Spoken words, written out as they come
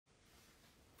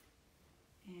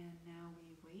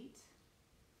wait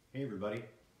Hey everybody.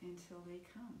 until they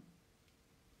come.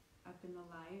 Up in the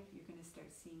live, you're going to start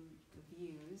seeing the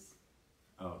views,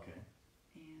 Oh, okay.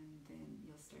 and then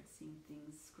you'll start seeing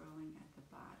things scrolling at the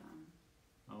bottom.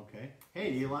 Okay.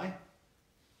 Hey Eli.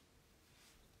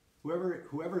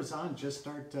 Whoever's on, just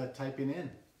start typing in.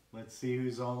 Let's see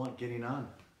who's all getting on.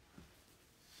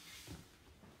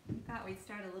 We thought we'd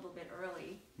start a little bit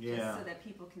early, Yeah. just so that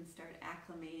people can start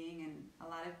acclimating, and a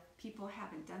lot of people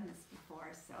haven't done this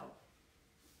before, so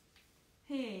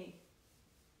hey.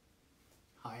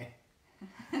 Hi.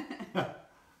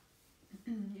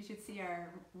 You should see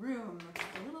our room. Looks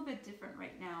a little bit different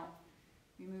right now.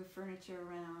 We move furniture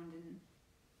around and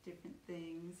different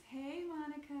things. Hey,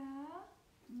 Monica.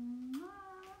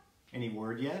 Mwah. Any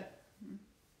word yet?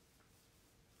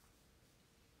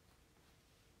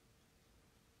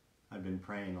 I've been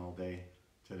praying all day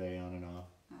today, on and off.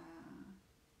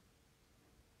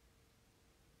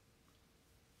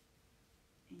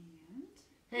 And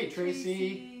Hey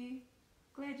Tracy.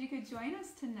 Glad you could join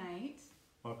us tonight.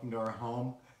 Welcome to our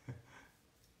home.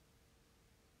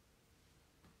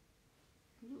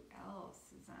 Who else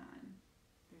is on?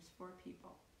 There's 4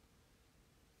 people.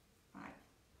 5.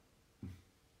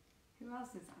 Who else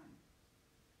is on?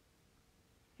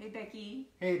 Hey, Becky.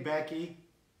 Hey Becky.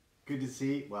 Good to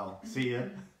see. Well, see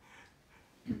you.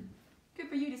 Good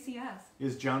for you to see us.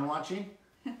 Is John watching?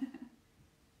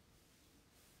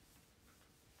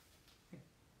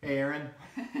 Hey Aaron.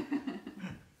 Hi,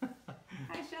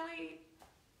 Shelly.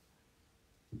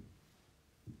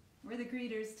 We're the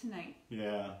greeters tonight.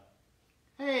 Yeah.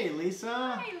 Hey Lisa.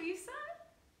 Hi, Lisa.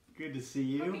 Good to see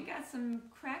you. Hope you got some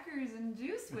crackers and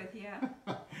juice with you.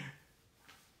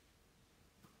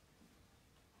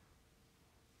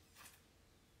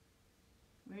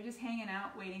 We're just hanging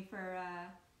out, waiting for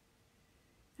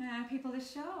people to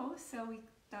show, so we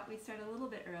thought we'd start a little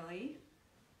bit early.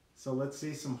 So let's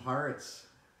see some hearts.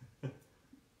 Oh,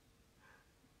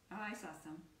 I saw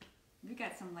some. We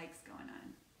got some likes going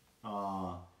on.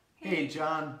 Aw. Hey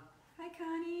John. Hi,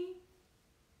 Connie.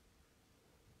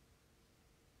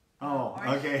 Oh,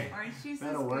 okay. Orange juice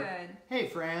That'll is work. good. Hey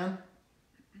Fran.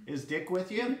 Is Dick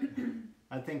with you?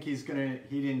 I think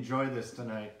he'd enjoy this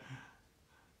tonight.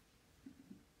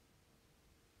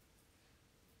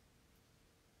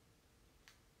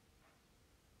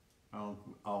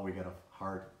 Oh, we got a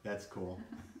heart. That's cool.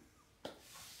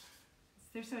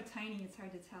 They're so tiny, it's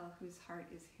hard to tell whose heart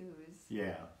is whose.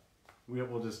 Yeah.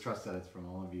 We'll just trust that it's from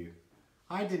all of you.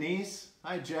 Hi Denise.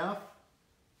 Hi Jeff.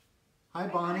 Hi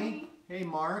Bonnie. Bonnie. Hey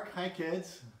Mark. Hi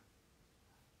kids.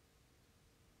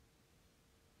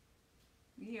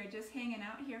 We are just hanging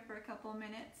out here for a couple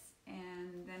minutes,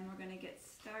 and then we're going to get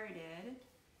started.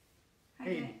 Hi,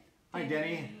 Hey. Hi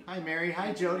Denny. Hi Mary.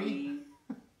 Hi Jody.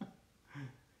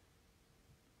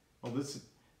 Well, this is...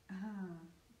 Oh,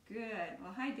 good.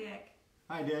 Well, hi, Dick.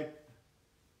 Hi Dick.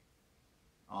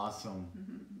 Awesome.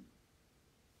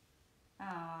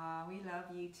 Aw, we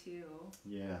love you too.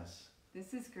 Yes.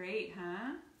 This is great,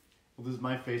 huh? Well, this is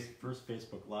my first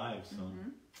Facebook Live, so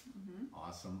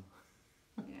awesome.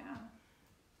 Yeah.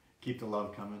 Keep the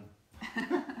love coming.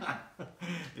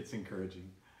 It's encouraging.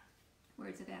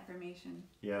 Words of affirmation.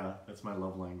 Yeah, that's my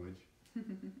love language.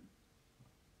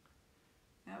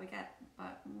 Now we got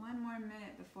about 1 more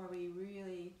minute before we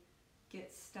really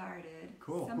get started.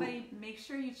 Cool. Somebody make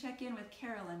sure you check in with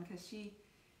Carolyn, because she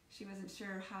wasn't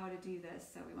sure how to do this,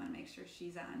 so we want to make sure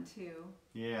she's on too.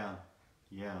 Yeah,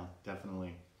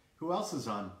 definitely. Who else is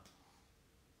on?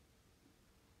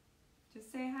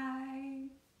 Just say hi.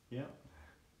 Yeah.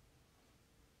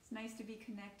 It's nice to be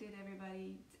connected,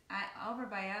 everybody. Over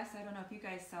by us, I don't know if you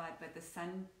guys saw it, but the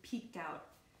sun peeked out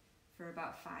for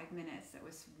about 5 minutes. It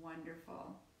was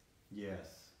wonderful.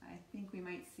 Yes. I think we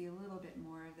might see a little bit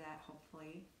more of that,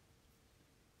 hopefully.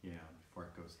 Yeah, before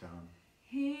it goes down.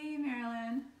 Hey,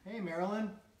 Marilyn. Hey, Marilyn.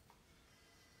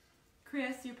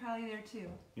 Chris, you're probably there too.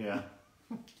 Yeah.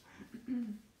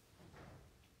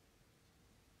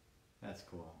 That's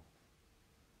cool.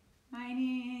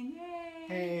 Mining, yay!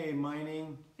 Hey,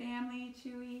 Mining. Family,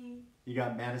 Chewy. You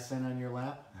got Madison on your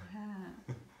lap?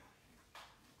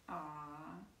 Aw.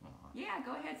 Yeah,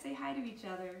 go ahead, say hi to each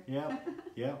other. Yep,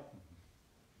 yep.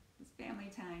 It's family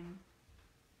time.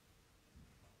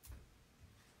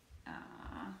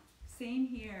 Same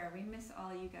here. We miss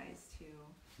all you guys too.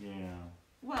 Yeah.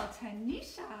 Well,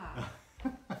 Tanisha,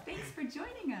 thanks for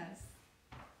joining us.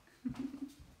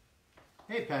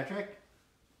 Hey, Patrick.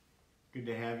 Good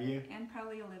to have you. And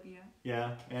probably Olivia.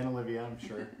 Yeah, and Olivia, I'm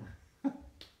sure.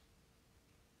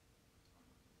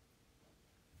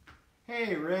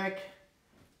 Hey, Rick.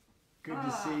 Good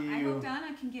to see you. I hope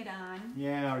Donna can get on.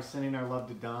 Yeah, we're sending our love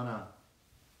to Donna.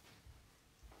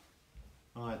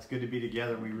 Oh, it's good to be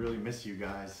together. We really miss you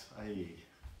guys.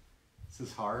 This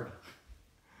is hard.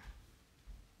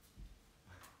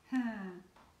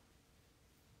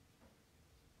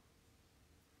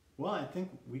 Well, I think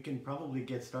we can probably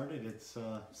get started. It's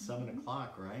 7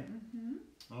 o'clock, right? Mm-hmm.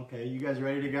 Okay, you guys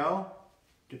ready to go?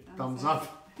 Get the thumbs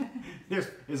up.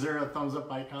 Is there a thumbs up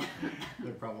icon?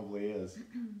 There probably is.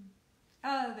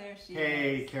 Oh, there she is.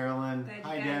 Hey, Carolyn. Glad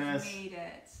Hi, you guys Dennis. made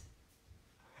it.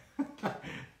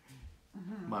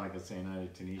 Monica saying hi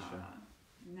to Tanisha.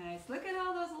 Nice. Look at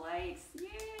all those likes.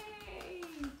 Yay!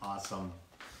 Awesome.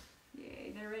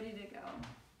 Yay, they're ready to go.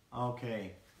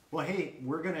 Okay. Well, hey,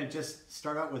 we're going to just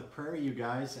start out with prayer, you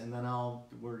guys, and then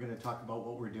we're going to talk about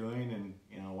what we're doing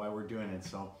and why we're doing it.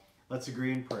 So let's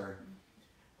agree in prayer.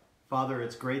 Father,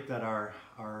 it's great that our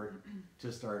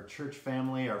church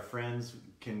family, our friends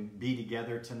can be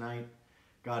together tonight.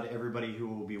 God, everybody who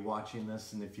will be watching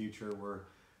this in the future, we're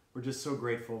just so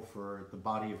grateful for the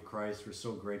body of Christ. We're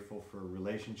so grateful for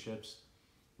relationships.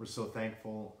 We're so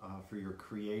thankful for your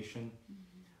creation.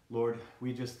 Lord,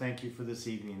 we just thank you for this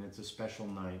evening. It's a special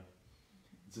night.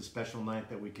 It's a special night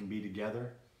that we can be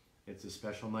together. It's a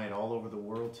special night all over the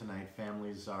world tonight.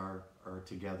 Families are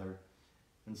together.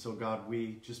 And so, God,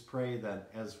 we just pray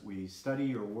that as we study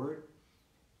your word,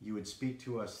 you would speak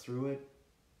to us through it,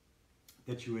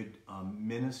 that you would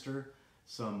minister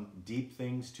some deep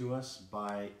things to us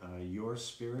by your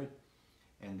Spirit,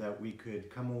 and that we could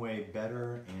come away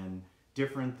better and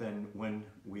different than when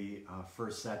we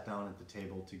first sat down at the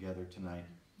table together tonight.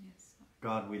 Yes.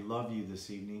 God, we love you this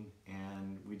evening,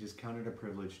 and we just count it a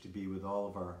privilege to be with all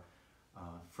of our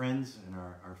friends and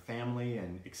our family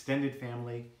and extended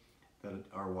family that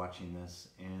are watching this,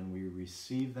 and we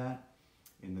receive that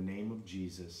in the name of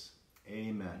Jesus.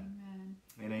 Amen. Amen.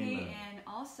 And amen. Hey, and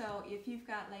also, if you've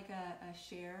got like a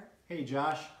share. Hey,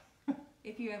 Josh.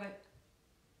 If you have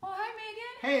Oh, hi,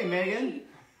 Megan. Hey, Megan.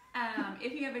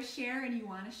 If you have a share and you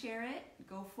want to share it,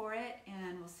 go for it,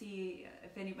 and we'll see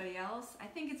if anybody else. I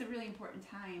think it's a really important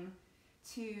time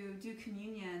to do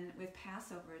communion with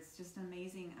Passover. It's just an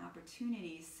amazing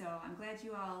opportunity. So I'm glad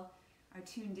you all are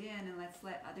tuned in, and let's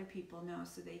let other people know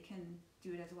so they can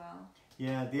do it as well.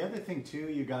 Yeah, the other thing too,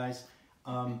 you guys,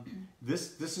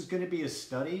 this is going to be a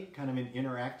study, kind of an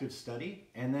interactive study,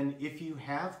 and then if you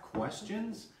have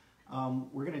questions,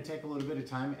 we're going to take a little bit of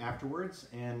time afterwards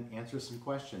and answer some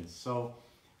questions. So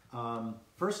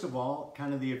first of all,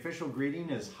 kind of the official greeting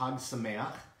is Chag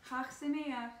Sameach. Chag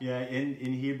Sameach. Yeah,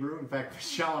 in Hebrew. In fact,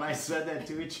 Michelle and I said that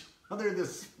to each other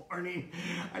this morning.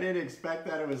 I didn't expect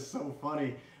that. It was so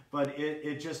funny. But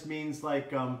it just means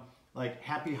like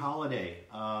happy holiday.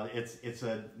 It's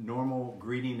a normal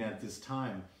greeting at this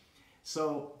time.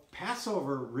 So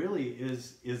Passover really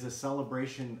is a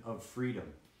celebration of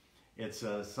freedom. It's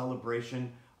a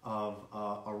celebration of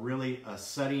a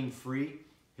setting free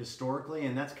historically,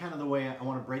 and that's kind of the way I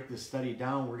want to break this study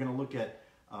down. We're going to look at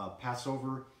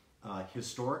Passover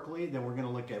historically, then we're going to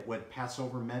look at what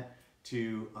Passover meant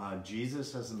to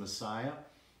Jesus as the Messiah.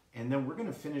 And then we're going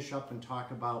to finish up and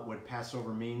talk about what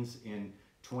Passover means in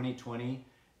 2020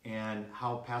 and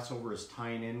how Passover is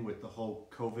tying in with the whole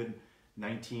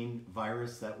COVID-19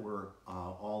 virus that we're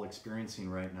all experiencing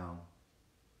right now.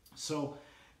 So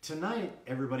tonight,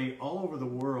 everybody, all over the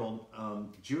world,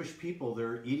 Jewish people,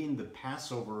 they're eating the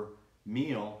Passover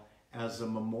meal as a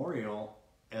memorial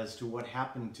as to what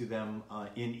happened to them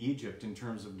in Egypt in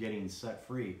terms of getting set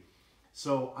free.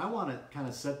 So I want to kind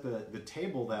of set the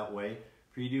table that way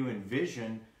for you to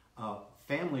envision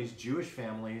families, Jewish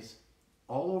families,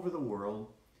 all over the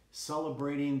world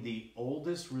celebrating the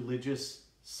oldest religious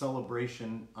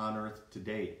celebration on earth to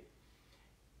date.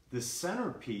 The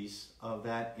centerpiece of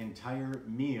that entire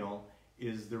meal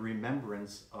is the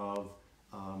remembrance of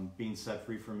being set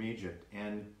free from Egypt.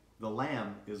 And the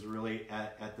lamb is really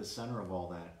at the center of all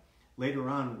that. Later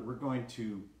on, we're going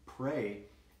to pray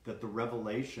that the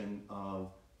revelation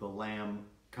of the lamb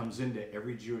comes into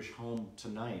every Jewish home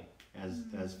tonight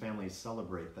as families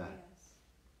celebrate that. Yes.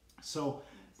 So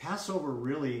Passover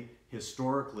really,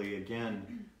 historically,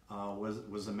 again,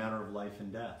 was a matter of life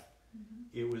and death.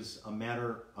 It was a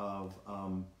matter of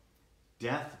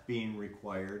death being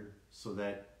required so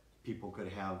that people could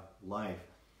have life.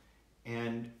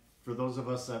 And for those of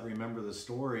us that remember the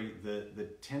story, the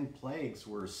 10 plagues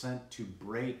were sent to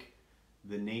break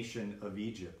the nation of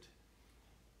Egypt.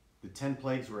 The 10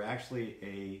 plagues were actually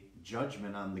a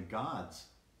judgment on the gods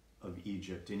of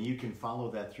Egypt. And you can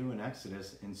follow that through in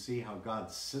Exodus and see how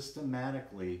God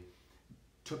systematically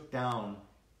took down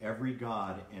every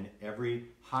god and every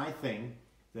high thing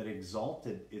that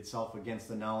exalted itself against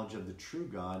the knowledge of the true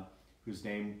God, whose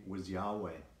name was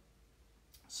Yahweh.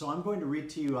 So I'm going to read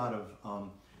to you out of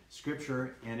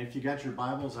Scripture, and if you got your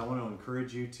Bibles, I want to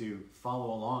encourage you to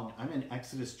follow along. I'm in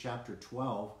Exodus chapter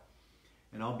 12,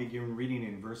 and I'll begin reading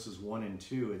in verses 1 and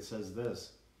 2. It says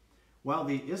this: While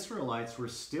the Israelites were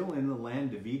still in the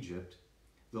land of Egypt,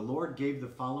 the Lord gave the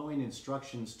following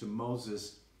instructions to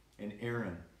Moses and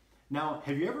Aaron. Now,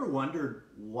 have you ever wondered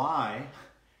why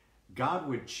God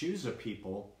would choose a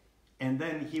people and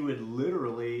then he would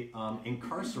literally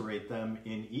incarcerate them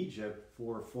in Egypt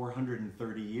for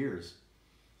 430 years?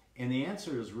 And the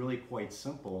answer is really quite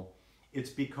simple. It's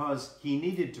because he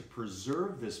needed to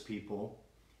preserve this people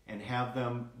and have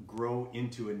them grow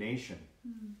into a nation.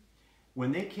 Mm-hmm.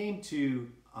 When they came to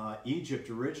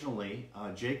Egypt originally,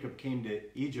 Jacob came to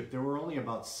Egypt, there were only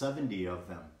about 70 of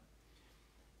them.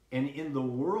 And in the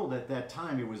world at that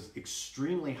time, it was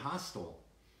extremely hostile.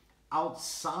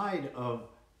 Outside of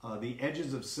the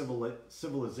edges of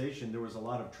civilization, there was a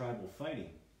lot of tribal fighting.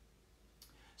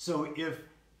 So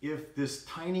if this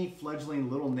tiny fledgling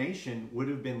little nation would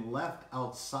have been left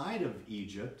outside of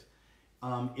Egypt,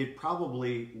 it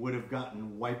probably would have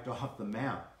gotten wiped off the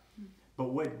map. But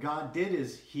what God did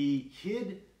is he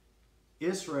hid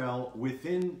Israel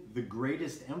within the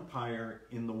greatest empire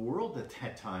in the world at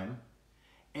that time,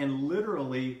 and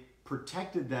literally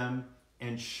protected them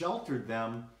and sheltered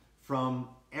them from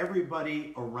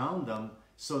everybody around them,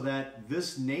 so that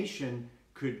this nation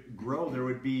could grow. There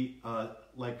would be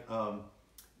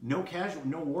no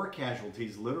war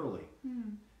casualties, literally.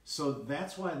 So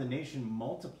that's why the nation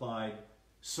multiplied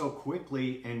so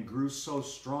quickly and grew so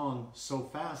strong so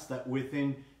fast that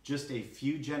within just a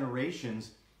few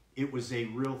generations, it was a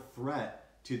real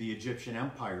threat to the Egyptian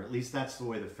empire. At least that's the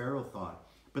way the Pharaoh thought.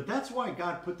 But that's why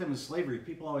God put them in slavery.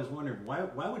 People always wondered, why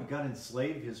would God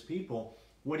enslave his people?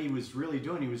 What he was really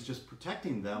doing, he was just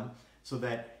protecting them so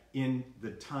that in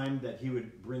the time that he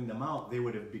would bring them out, they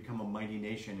would have become a mighty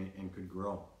nation and could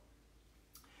grow.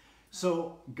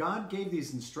 So God gave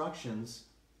these instructions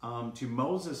to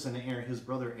Moses and Aaron, his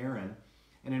brother Aaron.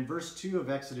 And in verse 2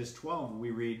 of Exodus 12, we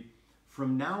read,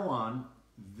 "From now on,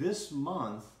 this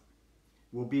month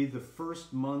will be the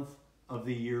first month of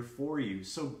the year for you."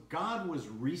 So God was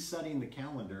resetting the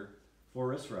calendar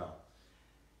for Israel.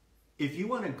 If you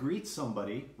want to greet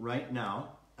somebody right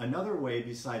now, another way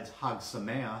besides Hag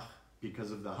Sameach, because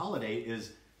of the holiday,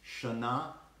 is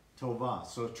Shana Tova.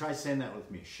 So try saying that with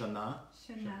me. Shana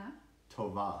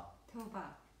Tova. Tova.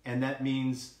 And that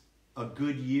means a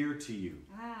good year to you.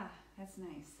 Ah, that's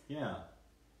nice. Yeah.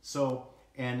 So,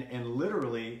 and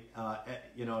literally,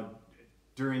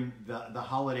 during the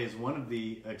holidays, one of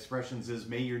the expressions is,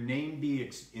 may your name be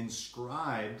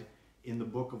inscribed in the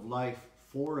book of life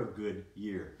for a good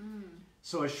year.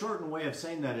 So a shortened way of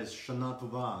saying that is Shana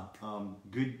Tova,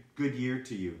 good year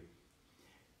to you.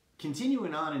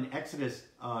 Continuing on in Exodus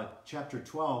chapter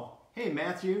 12. Hey,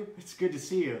 Matthew, it's good to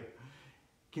see you.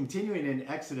 Continuing in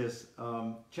Exodus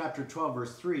chapter 12,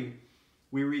 verse 3,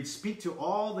 we read, "Speak to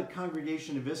all the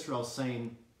congregation of Israel,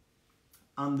 saying,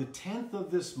 on the 10th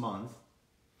of this month,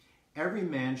 every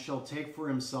man shall take for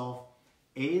himself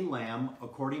a lamb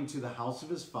according to the house of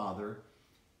his father,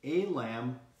 a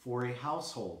lamb for a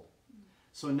household."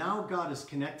 So now God is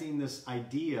connecting this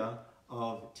idea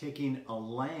of taking a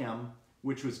lamb,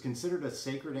 which was considered a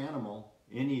sacred animal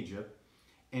in Egypt,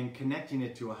 and connecting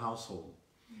it to a household.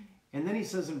 And then he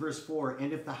says in verse 4,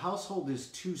 "And if the household is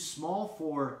too small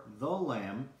for the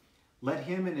lamb, let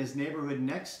him and his neighborhood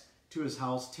next to his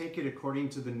house take it according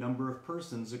to the number of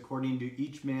persons, according to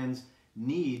each man's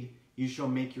need, you shall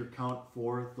make your count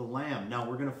for the lamb." Now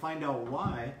we're going to find out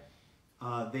why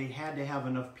they had to have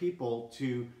enough people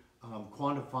to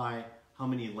quantify how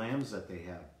many lambs that they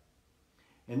had.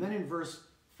 And then in verse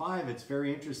 5, it's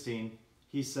very interesting.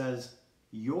 He says,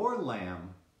 "Your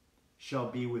lamb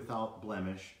shall be without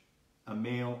blemish, a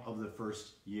male of the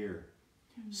first year."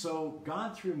 So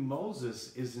God, through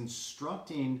Moses, is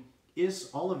instructing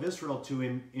all of Israel to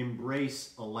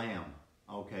embrace a lamb,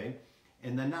 okay?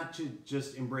 And then not to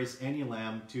just embrace any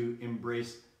lamb, to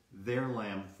embrace their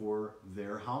lamb for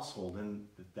their household. And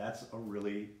that's a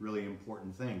really, really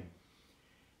important thing.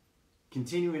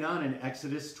 Continuing on in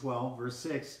Exodus 12, verse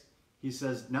 6, he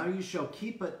says, "Now you shall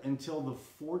keep it until the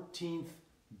 14th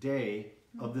day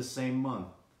of the same month.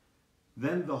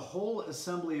 Then the whole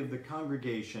assembly of the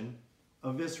congregation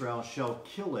of Israel shall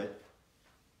kill it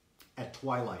at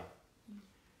twilight."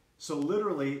 So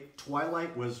literally,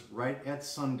 twilight was right at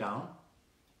sundown.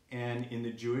 And in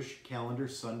the Jewish calendar,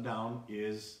 sundown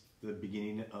is the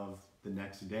beginning of the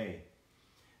next day.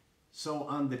 So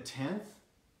on the 10th,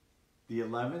 the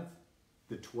 11th,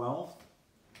 the 12th,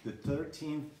 the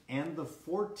 13th, and the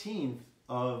 14th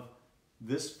of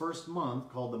this first month,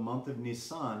 called the month of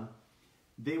Nisan,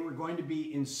 they were going to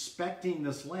be inspecting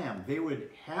this lamb. They would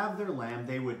have their lamb,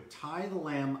 they would tie the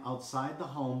lamb outside the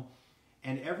home,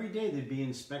 and every day they'd be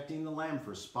inspecting the lamb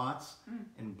for spots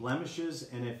and blemishes,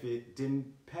 and if it didn't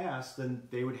pass, then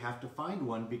they would have to find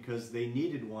one because they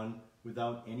needed one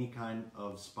without any kind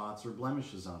of spots or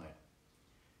blemishes on it.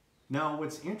 Now,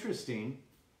 what's interesting,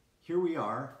 here we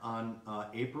are on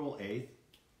April 8th.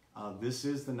 This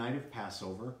is the night of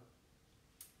Passover.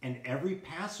 And every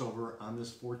Passover on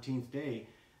this 14th day,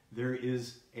 there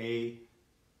is a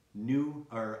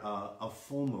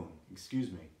full moon,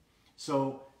 excuse me.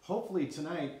 So hopefully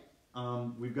tonight,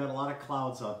 we've got a lot of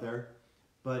clouds out there,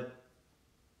 but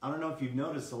I don't know if you've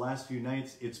noticed the last few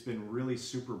nights, it's been really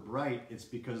super bright. It's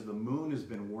because the moon has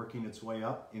been working its way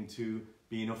up into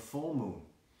being a full moon.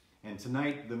 And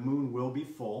tonight, the moon will be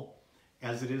full,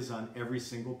 as it is on every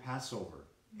single Passover.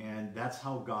 And that's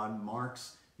how God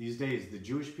marks these days. The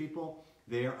Jewish people,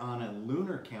 they are on a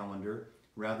lunar calendar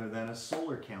rather than a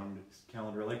solar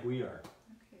calendar like we are.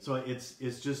 Okay. So it's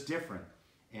just different.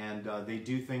 And they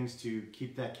do things to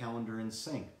keep that calendar in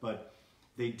sync. But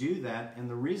they do that, and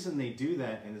the reason they do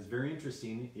that, and it's very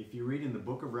interesting, if you read in the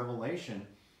book of Revelation,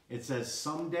 it says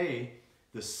someday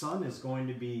the sun is going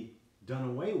to be done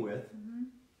away with,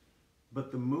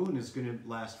 but the moon is going to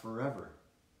last forever.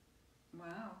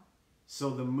 Wow. So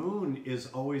the moon is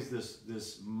always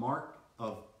this mark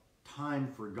of time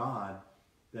for God,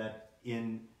 that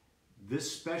in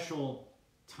this special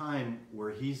time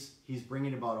where he's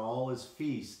bringing about all his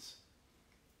feasts,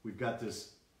 we've got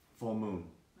this full moon.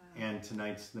 Wow. And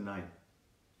tonight's the night.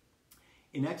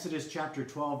 In Exodus chapter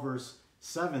 12 verse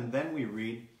 7, then we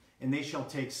read, and they shall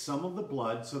take some of the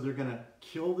blood, so they're going to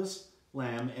kill this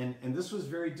lamb, and this was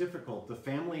very difficult. The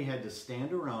family had to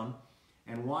stand around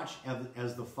and watch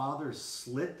as the father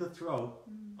slit the throat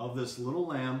of this little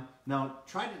lamb. Now,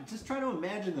 try to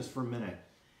imagine this for a minute.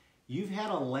 You've had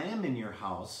a lamb in your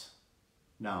house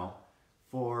now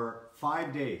for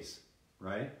 5 days,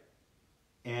 right?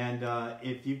 And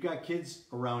if you've got kids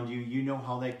around you, you know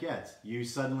how that gets. You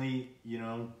suddenly,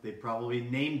 they probably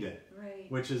named it, right,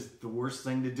 which is the worst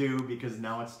thing to do because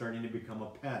now it's starting to become a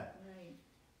pet. Right.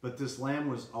 But this lamb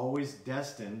was always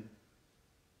destined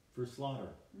for slaughter.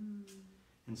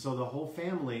 And so the whole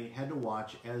family had to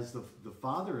watch as the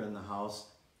father in the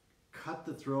house cut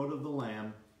the throat of the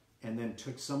lamb and then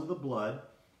took some of the blood.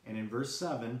 And in verse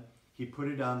 7, he put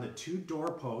it on the 2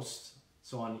 doorposts,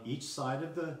 so on each side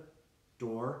of the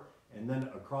door, and then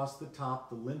across the top,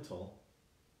 the lintel.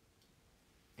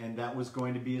 And that was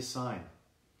going to be a sign.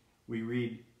 We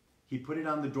read, he put it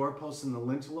on the doorposts and the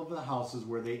lintel of the houses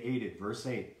where they ate it. Verse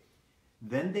 8,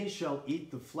 then they shall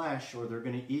eat the flesh, or they're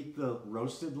going to eat the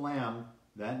roasted lamb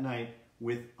that night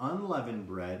with unleavened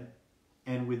bread,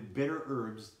 and with bitter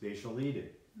herbs they shall eat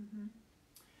it.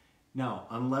 Now,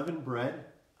 unleavened bread,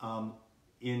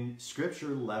 in Scripture,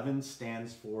 leaven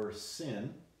stands for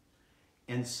sin.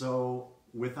 And so,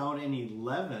 without any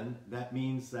leaven, that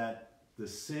means that the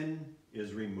sin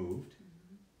is removed.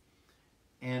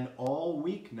 And all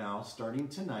week now, starting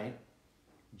tonight,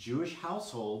 Jewish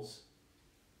households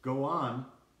go on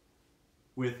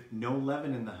with no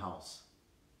leaven in the house.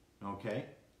 Okay?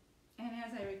 And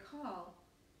as I recall,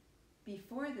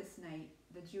 before this night,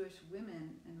 the Jewish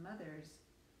women and mothers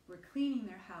were cleaning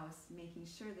their house, making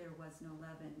sure there was no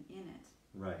leaven in it.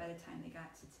 Right. By the time they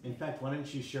got to today. In fact, why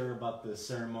don't you share about the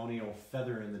ceremonial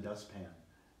feather in the dustpan?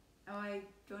 Oh, I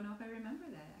don't know if I remember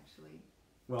that actually.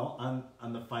 Well,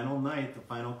 on the final night, the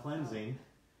final cleansing,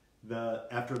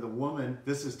 after the woman,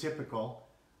 this is typical.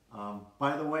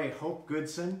 By the way, Hope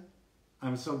Goodson,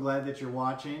 I'm so glad that you're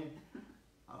watching.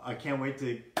 I can't wait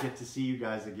to get to see you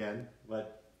guys again.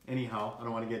 But anyhow, I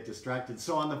don't want to get distracted.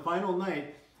 So on the final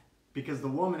night, because the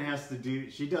woman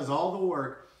she does all the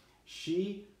work,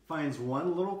 she finds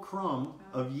one little crumb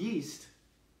of yeast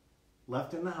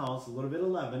left in the house, a little bit of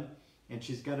leaven, and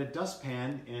she's got a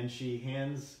dustpan, and she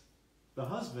hands the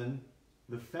husband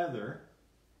the feather,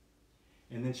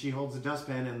 and then she holds the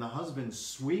dustpan, and the husband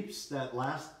sweeps that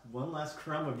one last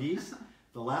crumb of yeast,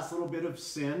 the last little bit of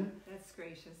sin. That's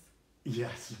gracious.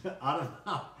 Yes, out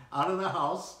of the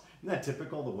house. Isn't that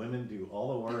typical? The women do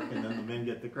all the work, and then the men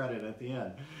get the credit at the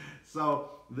end. So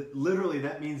literally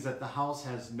that means that the house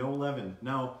has no leaven.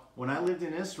 Now, when I lived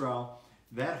in Israel,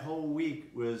 that whole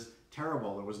week was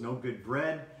terrible. There was no good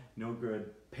bread, no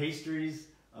good pastries,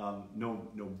 no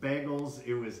bagels.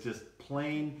 It was just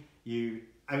plain. It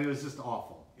was just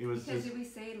awful. It was because just, we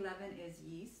say leaven is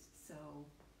yeast, so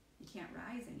you can't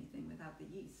rise anything without the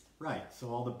yeast. Right. So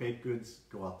all the baked goods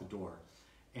go out the door.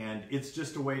 And it's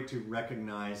just a way to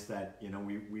recognize that,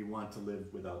 we want to live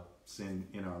without sin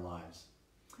in our lives.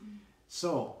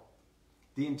 So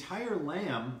the entire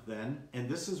lamb then, and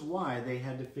this is why they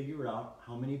had to figure out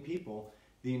how many people,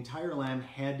 the entire lamb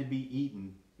had to be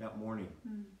eaten that morning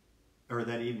or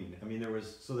that evening. I mean, there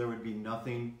would be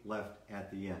nothing left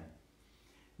at the end.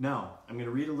 Now, I'm going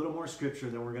to read a little more scripture,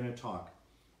 then we're going to talk.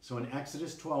 So in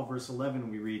Exodus 12, verse 11,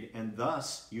 we read, "And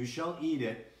thus you shall eat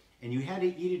it," and you had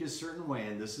to eat it a certain way,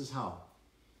 and this is how: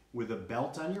 with a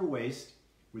belt on your waist,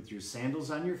 with your sandals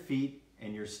on your feet,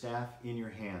 and your staff in your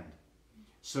hand.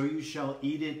 So you shall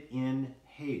eat it in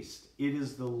haste. It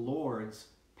is the Lord's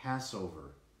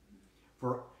Passover.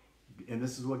 And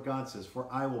this is what God says,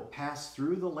 "For I will pass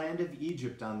through the land of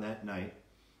Egypt on that night,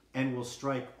 and will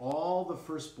strike all the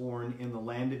firstborn in the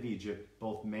land of Egypt,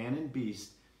 both man and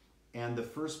beast, and the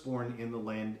firstborn in the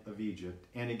land of Egypt.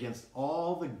 And against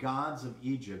all the gods of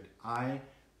Egypt I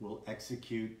will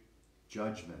execute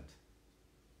judgment.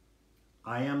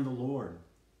 I am the Lord.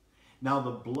 Now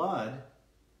the blood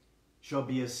shall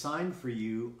be a sign for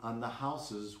you on the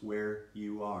houses where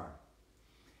you are.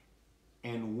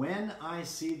 And when I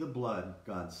see the blood,"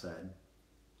 God said,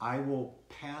 "I will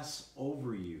pass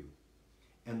over you,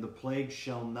 and the plague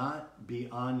shall not be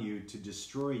on you to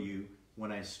destroy you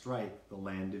when I strike the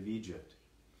land of Egypt.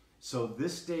 So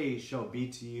this day shall be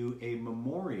to you a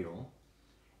memorial,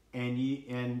 and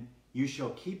you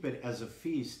shall keep it as a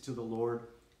feast to the Lord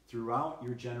throughout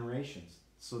your generations."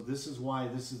 So this is why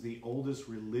this is the oldest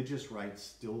religious rite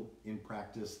still in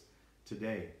practice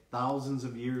today. Thousands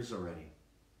of years already.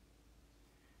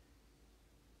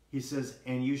 He says,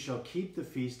 "And you shall keep the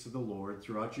feast to the Lord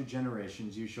throughout your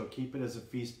generations. You shall keep it as a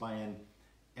feast by an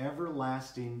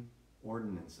everlasting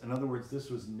ordinance." In other words, this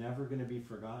was never going to be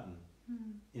forgotten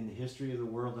in the history of the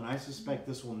world. And I suspect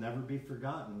this will never be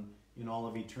forgotten in all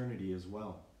of eternity as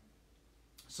well.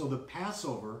 So the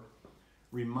Passover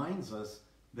reminds us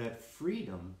that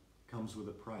freedom comes with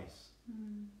a price.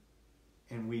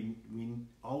 And we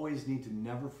always need to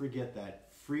never forget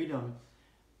that. Freedom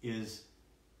is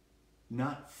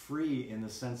not free in the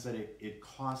sense that it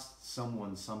costs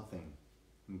someone something.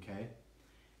 Okay?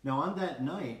 Now on that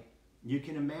night, you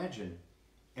can imagine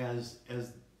as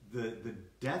the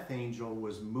death angel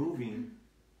was moving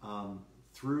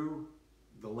through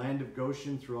the land of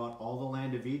Goshen, throughout all the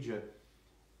land of Egypt,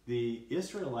 the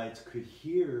Israelites could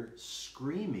hear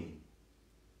screaming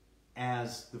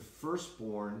as the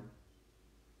firstborn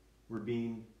were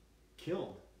being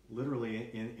killed,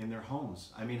 literally in their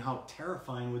homes. I mean, how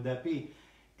terrifying would that be?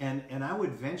 And I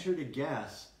would venture to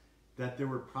guess that there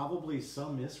were probably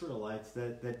some Israelites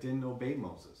that didn't obey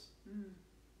Moses.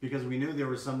 Because we knew there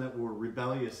were some that were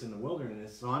rebellious in the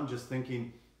wilderness. So I'm just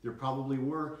thinking there probably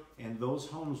were, and those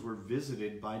homes were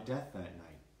visited by death that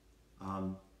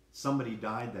night. Somebody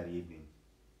died that evening.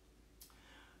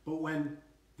 But when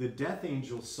the death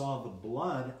angel saw the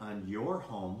blood on your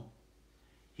home,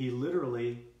 he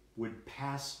literally would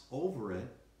pass over it,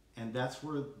 and that's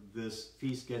where this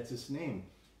feast gets its name.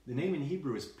 The name in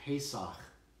Hebrew is Pesach.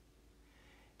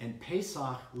 And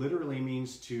Pesach literally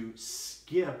means to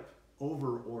skip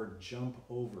over or jump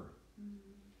over.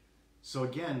 So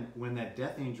again, when that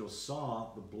death angel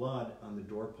saw the blood on the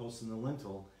doorpost and the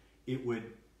lintel, it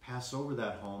would pass over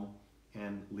that home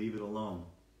and leave it alone.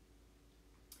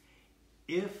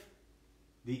 If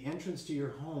the entrance to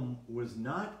your home was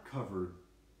not covered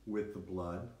with the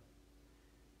blood,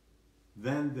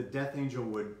 then the death angel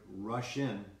would rush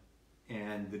in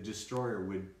and the destroyer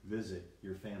would visit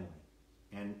your family.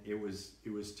 And it was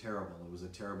terrible. It was a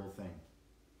terrible thing.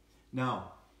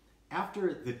 Now,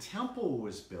 after the temple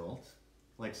was built,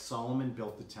 like Solomon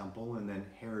built the temple and then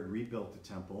Herod rebuilt the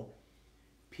temple,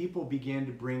 people began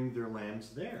to bring their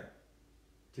lambs there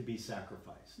to be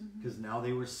sacrificed, because now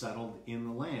they were settled in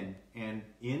the land. And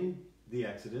in the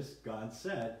Exodus, God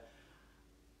said,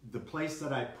 "The place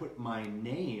that I put my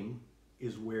name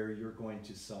is where you're going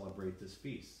to celebrate this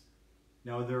feast."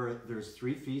 Now there's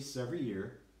 3 feasts every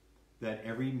year that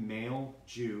every male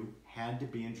Jew had to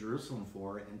be in Jerusalem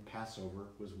for, and Passover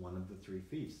was one of the 3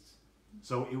 feasts.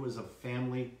 So it was a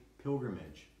family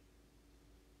pilgrimage.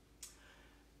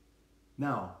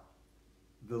 Now,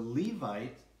 the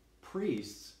Levite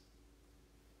priests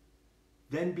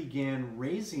then began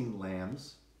raising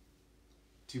lambs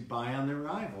to buy on their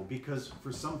arrival, because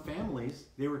for some families,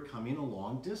 they were coming a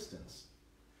long distance.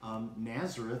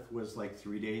 Nazareth was like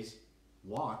 3 days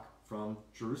walk from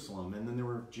Jerusalem, and then there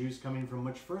were Jews coming from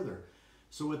much further.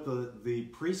 So what the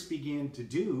priests began to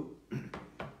do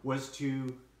was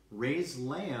to raise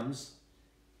lambs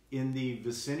in the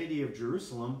vicinity of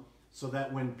Jerusalem, so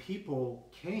that when people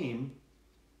came,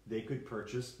 they could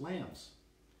purchase lambs.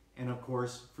 And of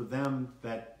course, for them,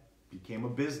 that became a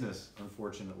business,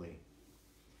 unfortunately.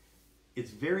 It's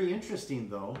very interesting,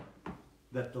 though,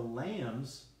 that the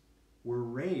lambs were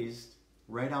raised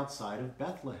right outside of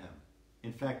Bethlehem.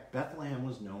 In fact, Bethlehem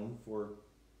was known for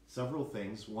several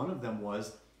things. One of them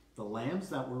was the lambs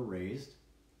that were raised.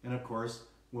 And of course,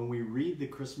 when we read the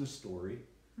Christmas story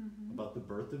about the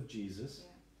birth of Jesus,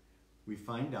 we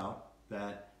find out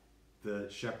that the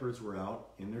shepherds were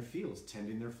out in their fields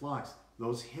tending their flocks.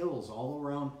 Those hills all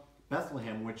around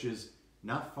Bethlehem, which is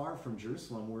not far from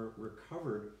Jerusalem, were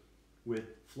covered with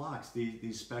flocks,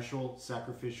 these special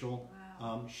sacrificial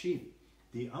sheep.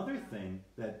 The other thing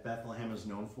that Bethlehem is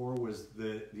known for was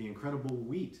the incredible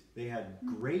wheat. They had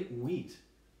great wheat.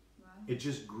 Wow. It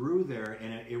just grew there,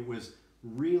 and it was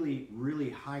really,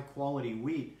 really high quality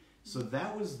wheat. So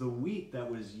that was the wheat that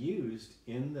was used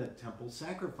in the temple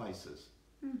sacrifices.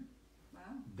 Wow.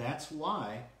 That's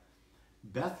why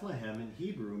Bethlehem in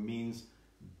Hebrew means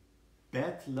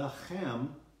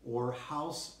Bethlehem, or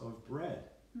house of bread.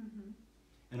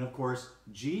 And of course,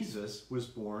 Jesus was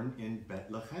born in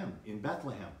Bethlehem.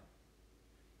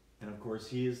 And of course,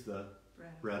 he is the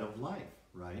bread of life,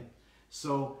 right?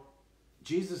 So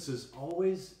Jesus is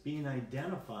always being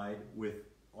identified with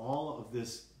all of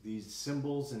these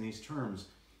symbols and these terms,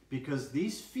 because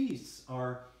these feasts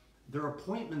they're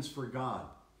appointments for God.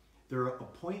 They're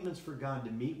appointments for God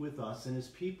to meet with us and his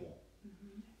people.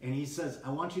 And he says,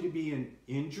 I want you to be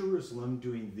in Jerusalem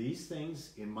doing these things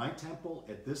in my temple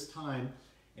at this time.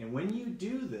 And when you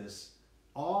do this,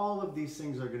 all of these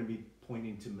things are going to be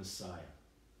pointing to Messiah.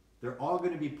 They're all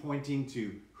going to be pointing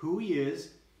to who he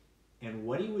is and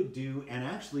what he would do, and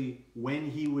actually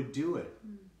when he would do it.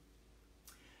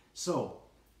 So,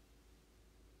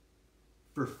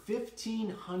 for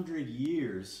 1,500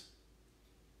 years,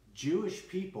 Jewish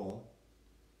people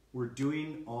were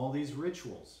doing all these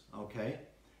rituals, okay?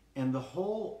 And the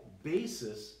whole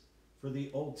basis for the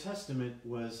Old Testament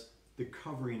was the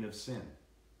covering of sin.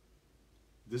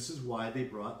 This is why they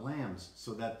brought lambs,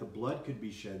 so that the blood could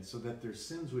be shed, so that their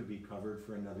sins would be covered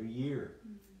for another year.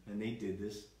 And they did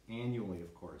this annually,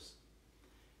 of course.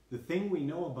 The thing we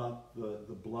know about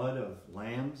the blood of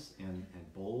lambs and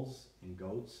bulls and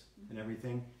goats and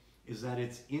everything is that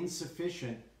it's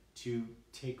insufficient to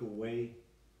take away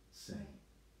sin.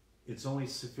 It's only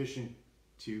sufficient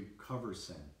to cover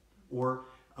sin. Or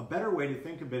a better way to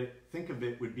think of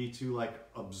it would be to like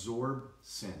absorb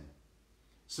sin.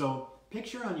 So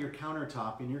picture on your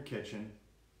countertop in your kitchen,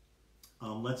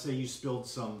 let's say you spilled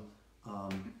some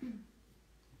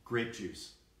grape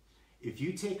juice. If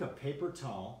you take a paper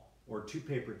towel or 2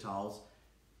 paper towels,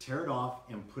 tear it off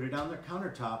and put it on the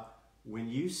countertop, when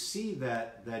you see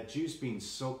that juice being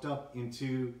soaked up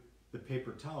into the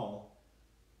paper towel,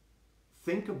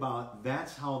 think about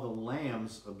that's how the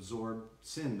lambs absorbed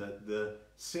sin. The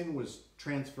sin was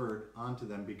transferred onto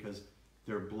them because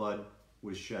their blood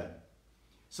was shed.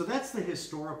 So that's the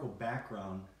historical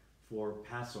background for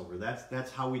Passover.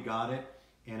 That's how we got it.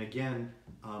 And again,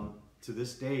 to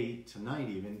this day, tonight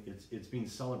even, it's being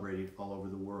celebrated all over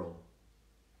the world.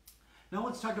 Now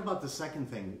let's talk about the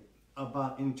second thing,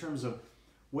 about in terms of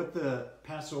what the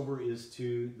Passover is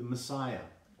to the Messiah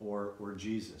or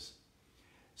Jesus.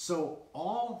 So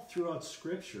all throughout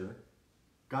Scripture,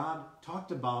 God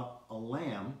talked about a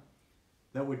lamb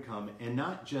that would come, and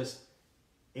not just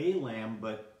a lamb,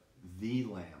 but the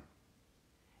lamb.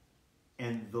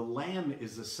 And the lamb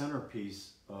is the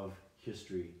centerpiece of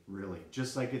history, really,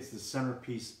 just like it's the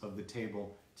centerpiece of the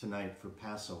table tonight for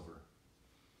Passover.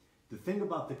 The thing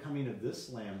about the coming of this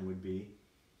lamb would be,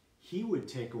 he would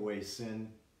take away sin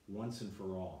once and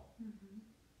for all.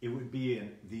 It would be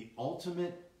the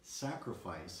ultimate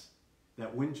sacrifice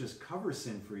that wouldn't just cover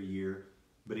sin for a year,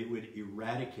 but it would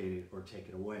eradicate it or take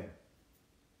it away.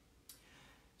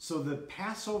 So the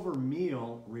Passover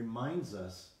meal reminds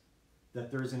us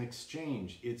that there's an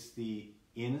exchange. It's the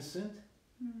innocent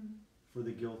for the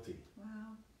guilty.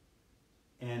 Wow.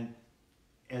 And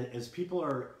as people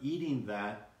are eating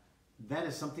that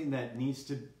is something that needs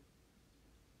to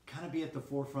kind of be at the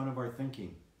forefront of our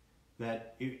thinking.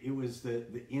 That it was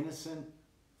the innocent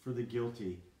for the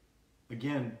guilty.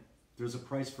 Again, there's a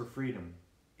price for freedom,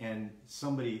 and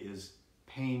somebody is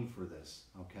paying for this,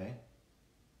 okay?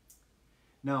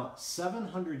 Now,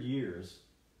 700 years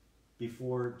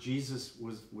before Jesus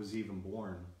was even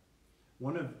born,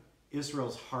 one of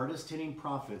Israel's hardest hitting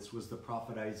prophets was the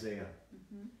prophet Isaiah.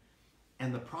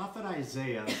 And the prophet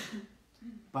Isaiah,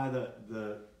 by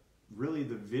really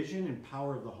the vision and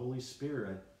power of the Holy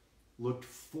Spirit, looked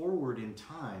forward in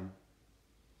time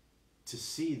to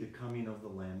see the coming of the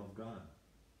Lamb of God,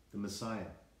 the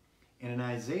Messiah. And in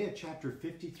Isaiah chapter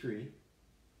 53,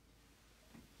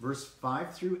 verse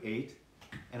 5 through 8,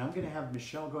 and I'm going to have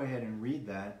Michelle go ahead and read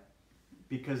that.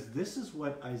 because this is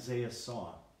what Isaiah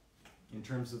saw in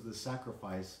terms of the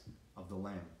sacrifice of the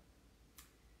lamb.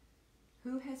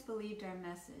 Who has believed our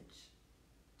message?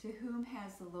 To whom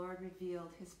has the Lord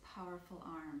revealed his powerful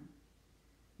arm?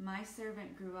 My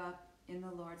servant grew up in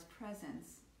the Lord's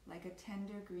presence like a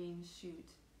tender green shoot,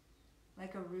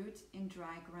 like a root in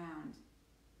dry ground.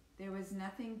 There was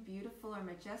nothing beautiful or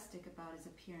majestic about his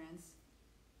appearance,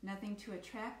 nothing to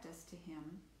attract us to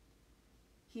him.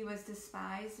 He was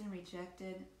despised and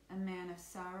rejected, a man of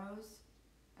sorrows,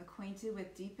 acquainted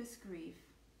with deepest grief.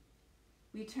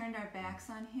 We turned our backs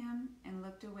on him and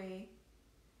looked away.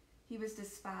 He was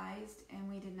despised, and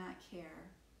we did not care.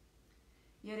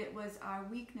 Yet it was our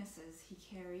weaknesses he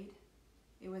carried.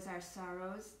 It was our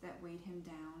sorrows that weighed him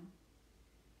down.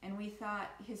 And we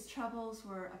thought his troubles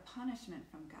were a punishment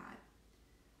from God,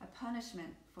 a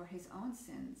punishment for his own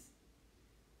sins.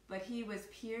 But he was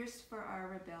pierced for our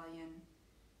rebellion,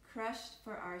 crushed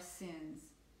for our sins.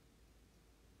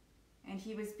 And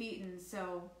he was beaten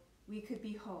so we could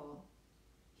be whole.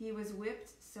 He was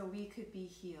whipped so we could be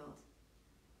healed.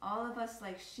 All of us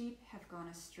like sheep have gone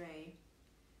astray.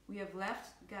 We have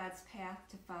left God's path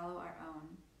to follow our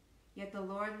own. Yet the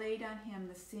Lord laid on him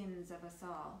the sins of us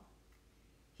all.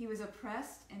 He was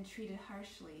oppressed and treated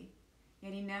harshly,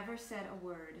 yet he never said a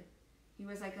word. He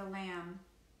was like a lamb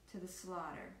to the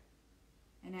slaughter.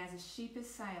 And as a sheep is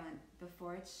silent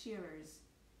before its shearers,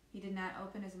 he did not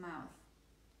open his mouth.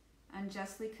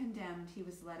 Unjustly condemned, he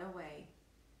was led away,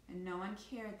 and no one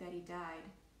cared that he died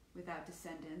without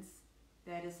descendants,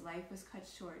 that his life was cut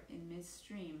short in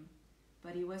midstream,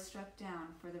 but he was struck down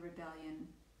for the rebellion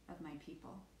of my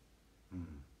people.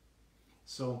 Mm-hmm.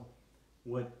 So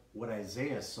what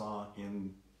Isaiah saw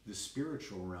in the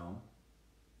spiritual realm,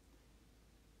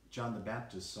 John the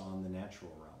Baptist saw in the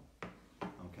natural realm.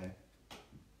 Okay?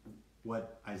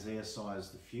 What Isaiah saw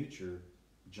as the future,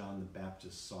 John the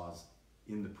Baptist saw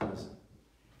in the present.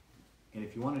 And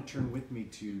if you want to turn with me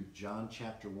to John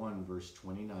chapter 1, verse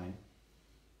 29,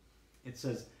 it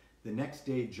says, the next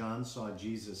day John saw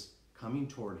Jesus coming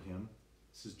toward him.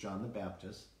 This is John the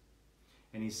Baptist.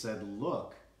 And he said,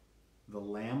 look, the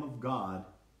Lamb of God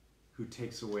who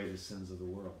takes away the sins of the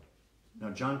world. Now,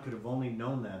 John could have only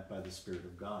known that by the Spirit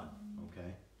of God,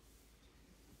 okay?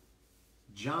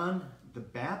 John the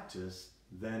Baptist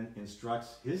then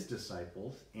instructs his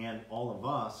disciples and all of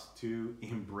us to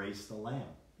embrace the Lamb.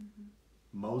 Mm-hmm.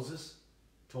 Moses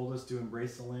told us to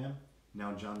embrace the Lamb.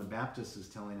 Now John the Baptist is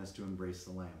telling us to embrace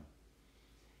the Lamb.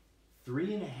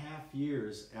 3.5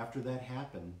 years after that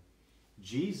happened,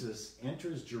 Jesus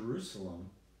enters Jerusalem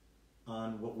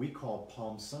on what we call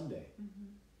Palm Sunday. Mm-hmm.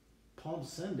 Palm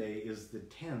Sunday is the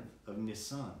 10th of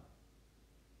Nisan.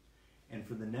 And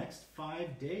for the next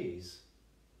 5 days,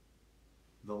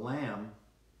 the Lamb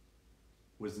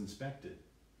was inspected.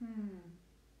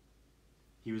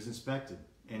 He was inspected.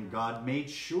 And God made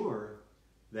sure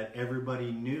that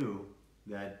everybody knew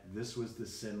that this was the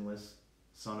sinless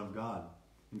Son of God.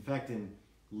 In fact, in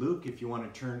Luke, if you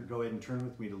want to go ahead and turn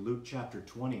with me to Luke chapter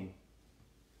 20,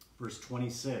 verse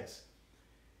 26.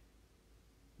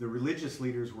 The religious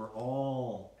leaders were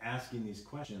all asking these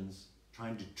questions,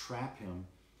 trying to trap him.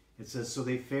 It says, so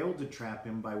they failed to trap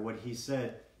him by what he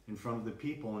said in front of the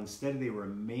people. Instead, they were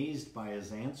amazed by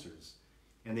his answers,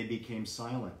 and they became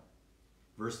silent.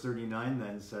 Verse 39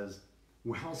 then says,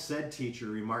 well said, teacher,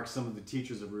 remarked some of the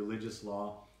teachers of religious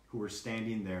law who were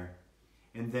standing there.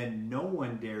 And then no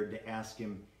one dared to ask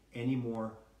him any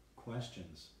more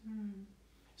questions.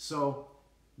 So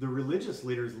the religious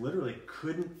leaders literally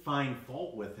couldn't find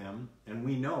fault with him, and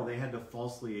we know they had to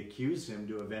falsely accuse him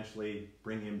to eventually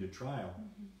bring him to trial.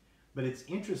 But it's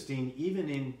interesting, even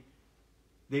in,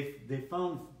 they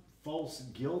found false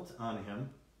guilt on him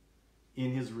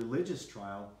in his religious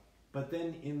trial, but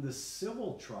then in the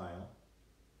civil trial,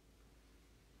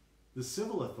 the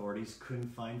civil authorities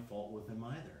couldn't find fault with him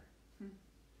either.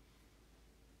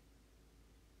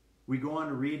 We go on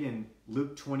to read in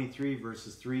Luke 23,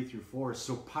 verses 3 through 4.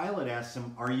 So Pilate asked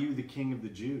him, are you the king of the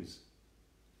Jews?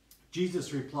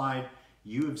 Jesus replied,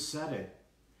 you have said it.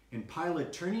 And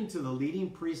Pilate, turning to the leading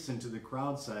priests and to the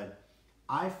crowd, said,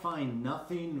 I find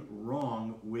nothing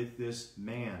wrong with this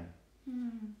man.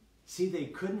 See, they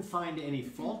couldn't find any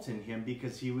fault in him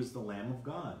because he was the Lamb of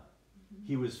God.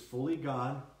 He was fully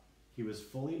God. He was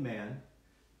fully man.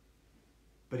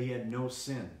 But he had no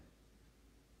sin.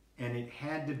 And it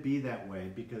had to be that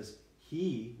way because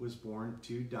he was born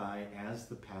to die as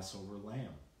the Passover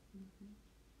lamb.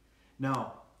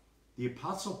 Now, the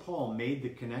Apostle Paul made the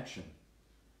connection.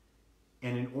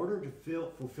 And in order to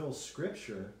fulfill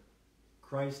Scripture,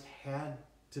 Christ had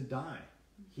to die.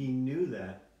 He knew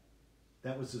that.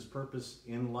 That was his purpose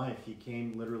in life. He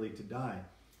came literally to die.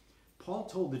 Paul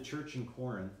told the church in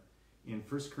Corinth in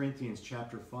 1 Corinthians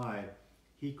chapter 5,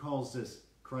 he calls this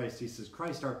Christ. He says,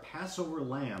 Christ, our Passover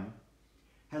lamb,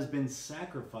 has been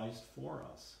sacrificed for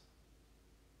us.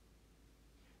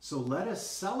 So let us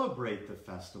celebrate the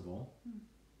festival,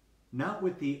 not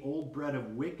with the old bread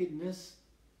of wickedness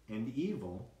and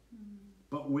evil,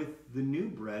 but with the new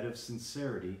bread of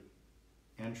sincerity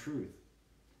and truth.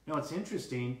 Now it's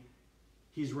interesting,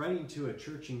 he's writing to a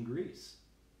church in Greece.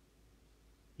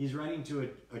 He's writing to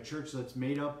a church that's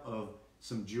made up of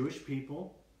some Jewish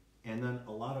people and then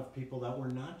a lot of people that were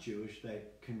not Jewish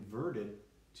that converted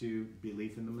to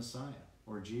belief in the Messiah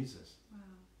or Jesus. Wow.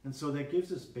 And so that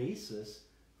gives us basis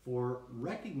for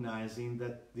recognizing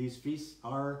that these feasts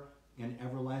are an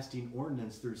everlasting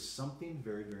ordinance. There's something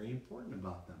very, very important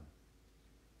about them.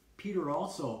 Peter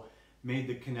also made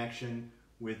the connection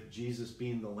with Jesus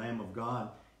being the Lamb of God.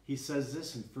 He says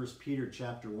this in 1 Peter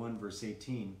chapter 1, verse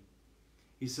 18.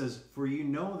 He says, for you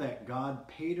know that God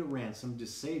paid a ransom to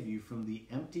save you from the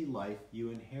empty life you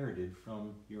inherited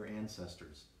from your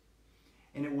ancestors.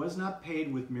 And it was not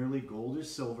paid with merely gold or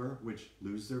silver, which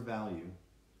lose their value.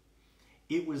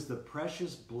 It was the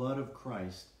precious blood of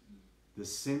Christ, the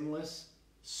sinless,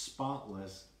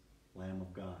 spotless Lamb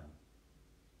of God.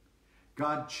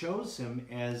 God chose him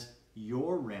as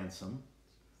your ransom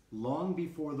long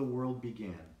before the world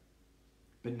began.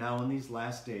 But now in these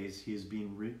last days, he is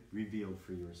being revealed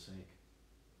for your sake.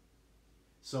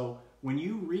 So when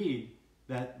you read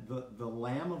that the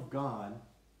Lamb of God,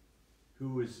 who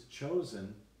was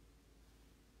chosen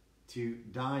to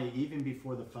die even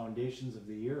before the foundations of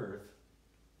the earth,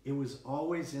 it was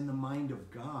always in the mind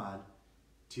of God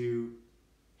to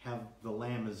have the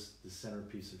Lamb as the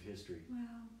centerpiece of history. Wow.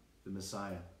 The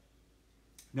Messiah.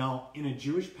 Now, in a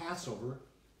Jewish Passover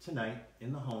tonight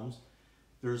in the homes,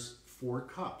 there's 4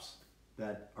 cups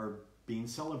that are being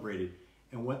celebrated.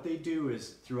 And what they do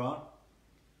is throughout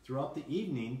the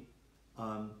evening,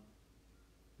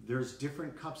 there's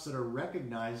different cups that are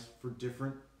recognized for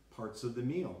different parts of the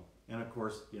meal. And of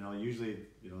course, usually,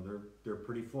 they're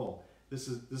pretty full. This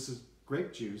is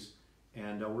grape juice,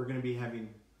 and we're going to be having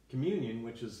communion,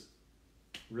 which is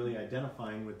really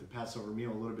identifying with the Passover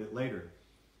meal a little bit later.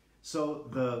 So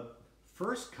the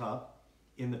first cup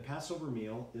in the Passover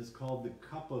meal is called the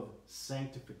cup of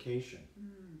sanctification.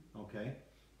 Okay?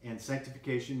 And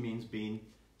sanctification means being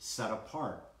set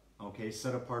apart. Okay?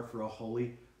 Set apart for a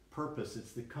holy purpose.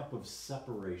 It's the cup of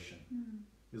separation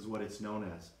is what it's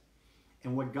known as.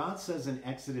 And what God says in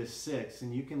Exodus 6,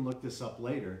 and you can look this up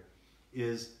later,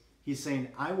 is he's saying,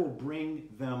 I will bring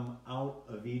them out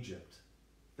of Egypt.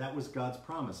 That was God's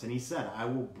promise. And he said, I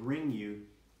will bring you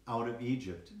out of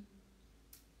Egypt.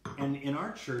 And in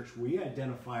our church, we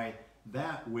identify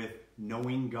that with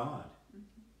knowing God.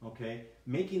 Okay?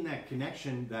 Making that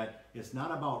connection that it's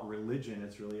not about religion,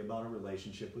 it's really about a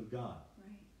relationship with God.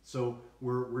 Right. So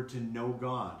we're to know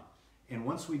God. And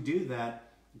once we do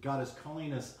that, God is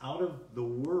calling us out of the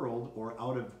world or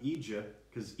out of Egypt,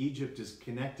 because Egypt is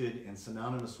connected and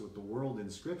synonymous with the world in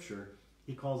Scripture.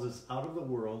 He calls us out of the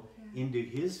world into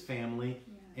his family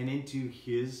and into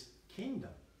his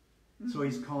kingdom. So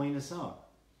he's calling us out.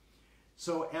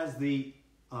 So as the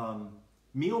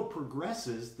meal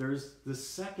progresses, there's the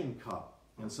second cup.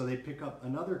 And so they pick up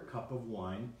another cup of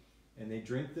wine and they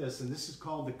drink this. And this is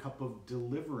called the cup of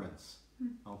deliverance.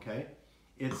 Okay?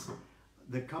 It's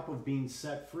the cup of being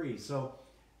set free. So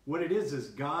what it is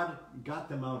God got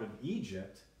them out of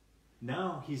Egypt.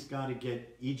 Now he's got to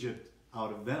get Egypt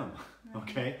out of them.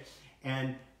 Okay?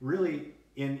 And really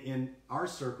in our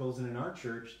circles and in our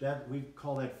church, that we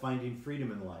call that finding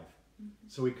freedom in life.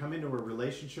 So we come into a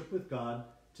relationship with God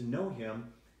to know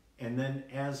him, and then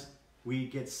as we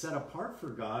get set apart for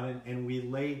God and we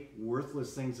lay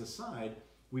worthless things aside,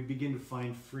 we begin to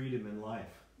find freedom in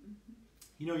life.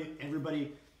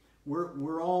 Everybody,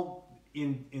 we're all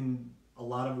in a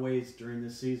lot of ways during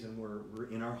this season, we're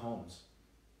in our homes.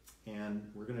 And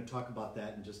we're going to talk about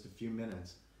that in just a few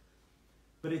minutes.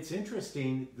 But it's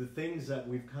interesting, the things that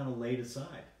we've kind of laid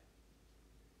aside.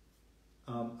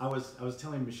 I was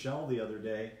telling Michelle the other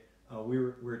day, we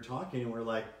were talking and we're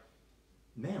like,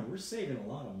 man, we're saving a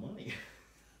lot of money.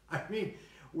 I mean,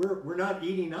 we're not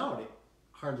eating out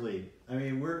hardly. I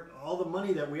mean, all the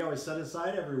money that we always set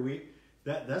aside every week,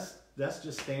 that's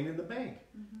just staying in the bank.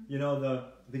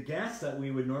 The gas that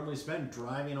we would normally spend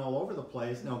driving all over the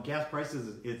place. Now gas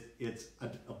prices, it's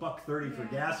 $1.30 for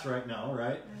gas right now,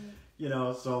 right?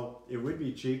 So it would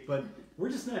be cheap, but we're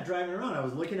just not driving around. I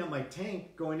was looking at my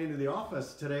tank going into the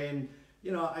office today, and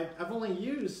I've only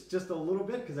used just a little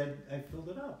bit because I filled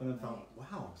it up, and I thought,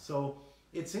 wow. So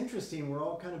it's interesting. We're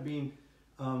all kind of being,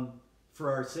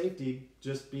 for our safety,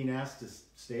 just being asked to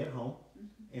stay at home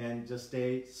and just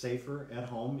stay safer at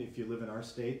home. If you live in our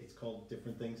state, it's called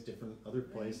different things, different other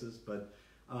places, but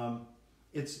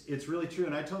it's really true.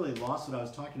 And I totally lost what I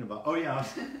was talking about. Oh yeah,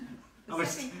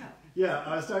 Second cup. Yeah,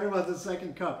 I was talking about the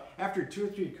second cup. After 2 or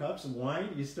 3 cups of wine,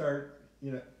 you start,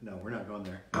 no, we're not going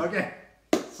there. Okay,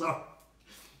 so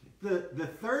the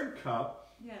third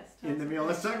cup in the meal,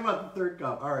 let's talk about the third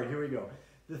cup. All right, here we go.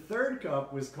 The third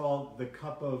cup was called the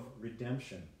cup of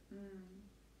redemption.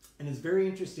 And it's very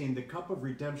interesting. The cup of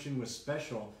redemption was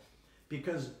special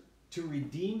because to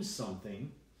redeem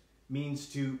something means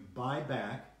to buy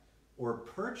back or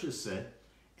purchase it,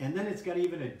 and then it's got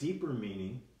even a deeper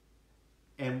meaning.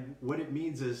 And what it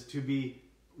means is to be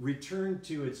returned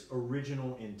to its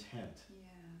original intent.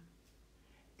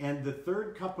 Yeah. And the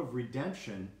third cup of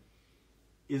redemption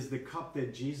is the cup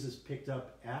that Jesus picked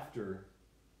up after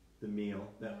the meal,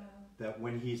 that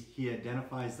when he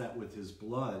identifies that with his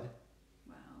blood,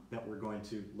 that we're going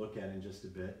to look at in just a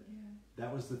bit. Yeah.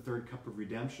 That was the third cup of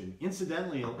redemption.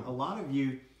 Incidentally, a lot of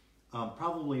you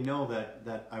probably know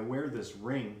that I wear this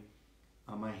ring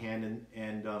on my hand,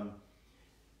 and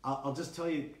I'll just tell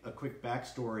you a quick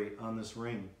backstory on this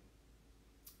ring.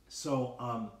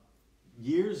 So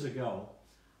years ago,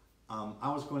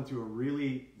 I was going through a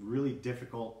really, really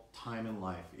difficult time in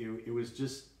life. It was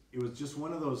just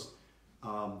one of those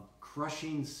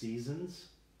crushing seasons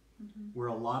where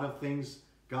a lot of things,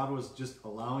 God was just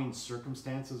allowing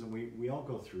circumstances, and we all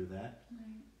go through that,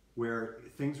 where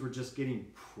things were just getting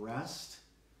pressed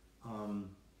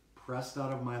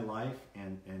out of my life,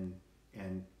 and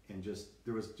just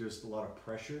there was just a lot of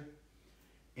pressure.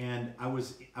 And I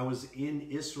was in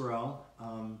Israel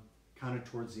kind of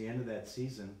towards the end of that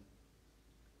season,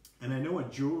 and I know a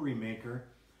jewelry maker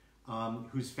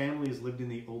whose family has lived in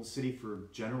the old city for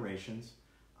generations.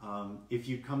 If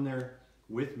you come there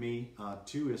with me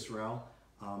to Israel,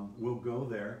 we'll go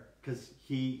there, because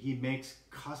he makes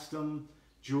custom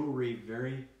jewelry,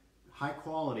 very high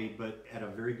quality, but at a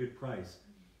very good price.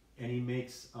 And he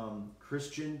makes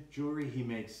Christian jewelry. He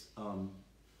makes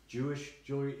Jewish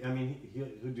jewelry. I mean,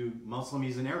 he'll do Muslim.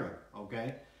 He's an Arab,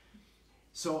 okay?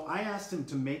 So I asked him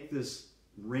to make this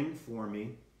ring for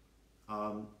me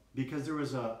because there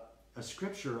was a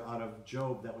scripture out of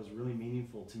Job that was really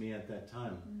meaningful to me at that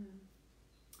time.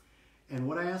 And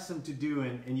what I asked him to do,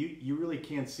 and you really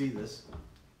can't see this.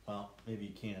 Well, maybe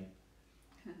you can.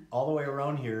 All the way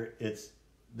around here, it's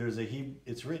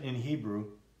written in Hebrew.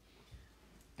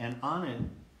 And on it,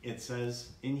 it says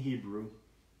in Hebrew,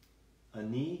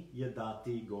 Ani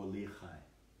yadati golichai.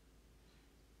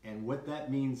 And what that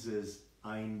means is,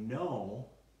 I know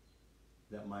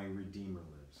that my Redeemer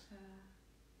lives.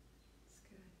 That's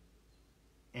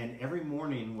good. And every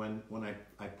morning when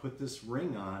I put this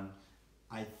ring on,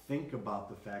 I think about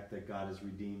the fact that God has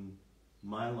redeemed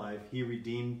my life. He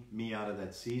redeemed me out of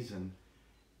that season.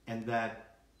 And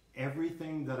that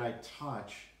everything that I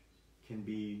touch can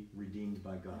be redeemed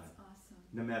by God. That's awesome.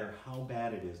 No matter how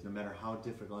bad it is, no matter how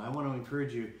difficult. I want to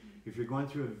encourage you, if you're going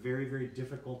through a very, very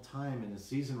difficult time in a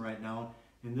season right now,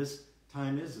 and this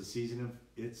time is a season of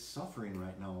it's suffering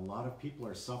right now. A lot of people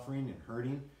are suffering and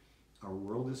hurting. Our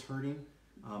world is hurting.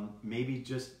 Maybe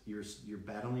just you're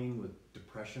battling with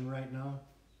depression right now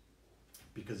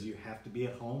because you have to be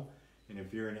at home. And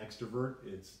if you're an extrovert,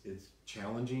 it's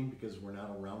challenging because we're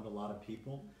not around a lot of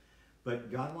people. But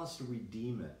God wants to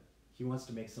redeem it. He wants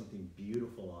to make something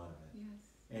beautiful out of it.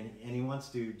 Yes. And he wants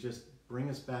to just bring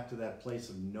us back to that place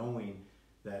of knowing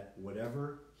that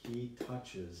whatever he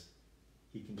touches,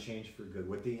 he can change for good.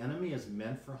 What the enemy is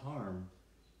meant for harm,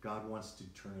 God wants to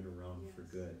turn it around for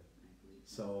good.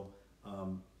 So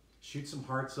shoot some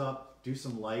hearts up, do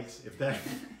some likes if that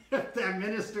if that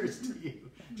ministers to you.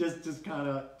 Just kind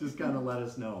of let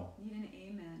us know. Need an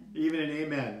amen. Even an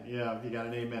amen. Yeah, if you got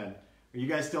an amen. Are you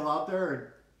guys still out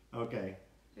there? Or? Okay.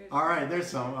 All right, there's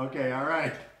some. Okay, all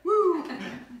right. Woo!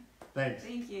 Thanks.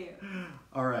 Thank you.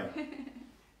 All right.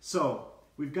 So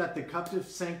we've got the cup of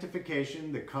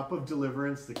sanctification, the cup of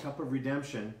deliverance, the cup of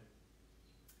redemption,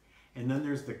 and then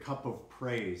there's the cup of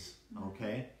praise.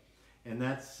 Okay, and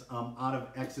that's out of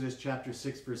Exodus chapter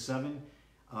 6, verse 7.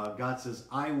 God says,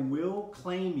 "I will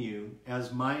claim you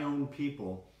as my own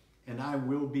people, and I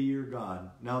will be your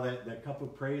God." Now that cup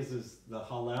of praise is the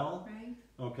Hallel. Right.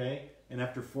 Okay, and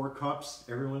after 4 cups,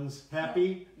 everyone's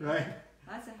happy, right?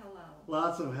 Lots of Hallel.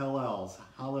 Lots of Hallels.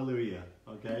 Hallelujah.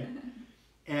 Okay.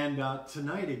 And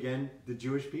tonight, again, the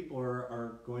Jewish people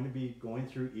are going to be going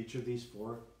through each of these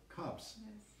 4 cups.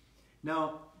 Yes.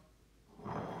 Now,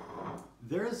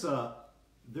 there's a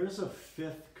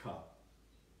 5th cup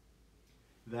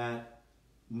that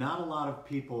not a lot of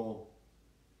people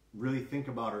really think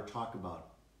about or talk about.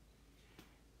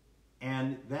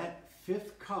 And that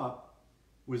fifth cup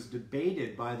was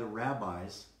debated by the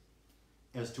rabbis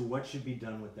as to what should be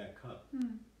done with that cup.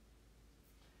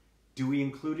 Do we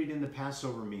include it in the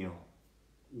Passover meal?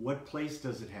 What place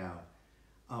does it have?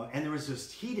 And there was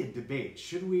this heated debate.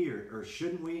 Should we or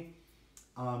shouldn't we?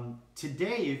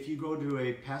 Today, if you go to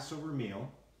a Passover meal,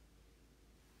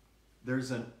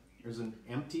 there's an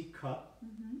empty cup.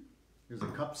 There's a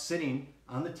cup sitting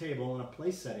on the table in a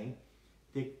place setting.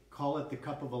 They call it the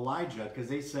cup of Elijah because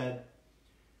they said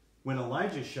when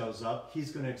Elijah shows up,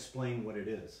 he's going to explain what it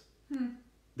is.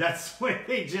 That's when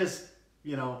they just,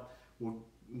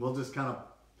 we'll just kind of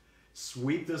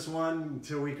sweep this one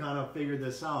until we kind of figure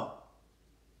this out.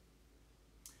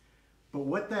 But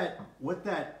what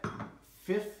that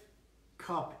fifth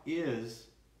cup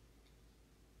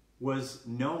was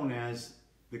known as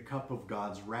the cup of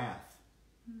God's wrath.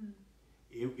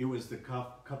 It was the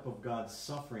cup of God's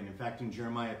suffering. In fact, in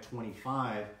Jeremiah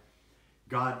 25,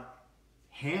 God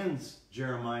hands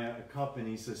Jeremiah a cup and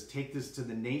he says, take this to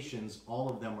the nations. All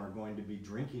of them are going to be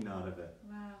drinking out of it.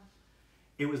 Wow.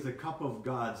 It was the cup of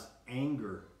God's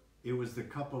anger. It was the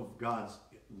cup of God's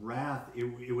wrath.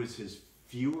 It was his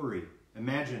fury.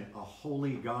 Imagine a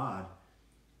holy God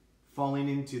falling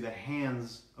into the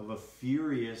hands of a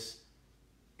furious,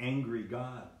 angry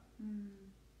God.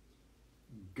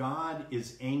 God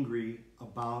is angry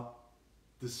about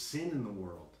the sin in the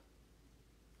world.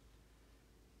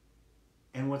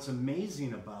 And what's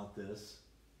amazing about this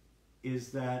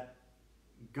is that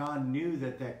God knew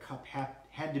that that cup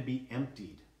had to be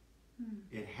emptied.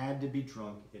 It had to be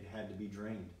drunk. It had to be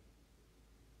drained.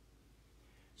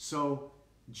 So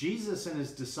Jesus and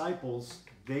his disciples,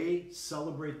 they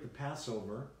celebrate the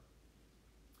Passover,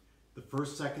 the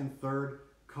first, second, third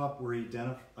cup where he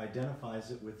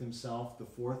identifies it with himself, the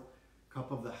fourth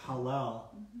cup of the Hallel.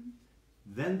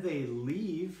 Then they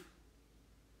leave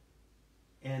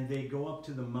and they go up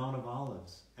to the Mount of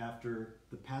Olives after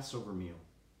the Passover meal.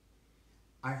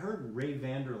 I heard Ray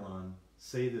Vanderlaan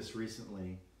say this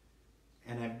recently,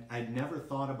 and I'd never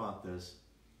thought about this.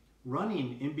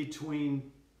 Running in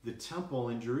between the temple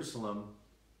in Jerusalem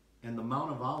and the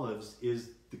Mount of Olives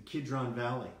is the Kidron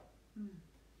Valley.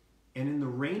 And in the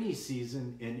rainy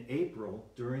season in April,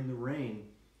 during the rain,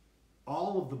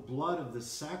 all of the blood of the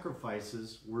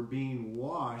sacrifices were being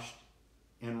washed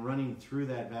and running through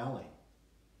that valley.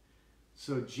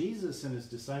 So Jesus and his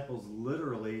disciples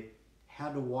literally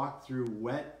had to walk through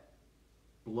wet,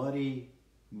 bloody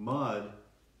mud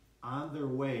on their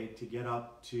way to get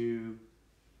up to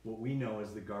what we know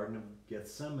as the Garden of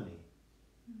Gethsemane.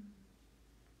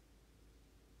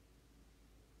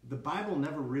 The Bible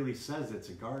never really says it's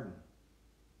a garden.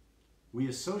 We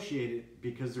associate it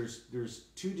because there's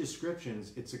two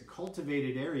descriptions. It's a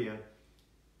cultivated area,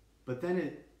 but then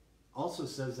it also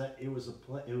says that it was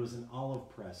an olive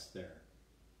press there.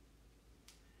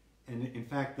 And in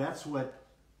fact, that's what,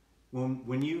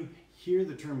 when you hear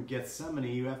the term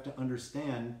Gethsemane, you have to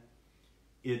understand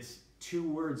it's two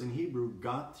words in Hebrew,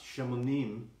 gat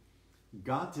shemonim.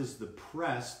 Gat is the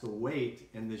press, the weight,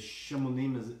 and the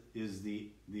shemonim is the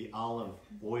olive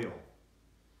oil.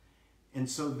 And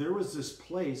so there was this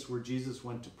place where Jesus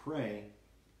went to pray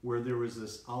where there was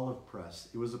this olive press.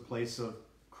 It was a place of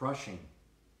crushing,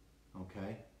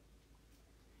 okay?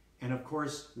 And of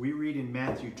course, we read in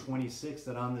Matthew 26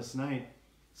 that on this night, it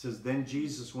says, then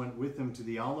Jesus went with him to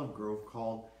the olive grove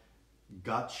called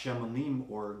Gat Shemonim,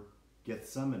 or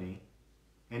Gethsemane.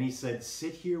 And he said,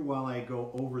 sit here while I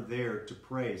go over there to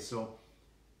pray. So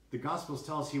the Gospels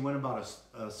tell us he went about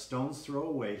a stone's throw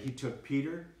away. He took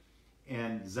Peter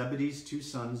and Zebedee's two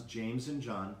sons, James and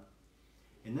John.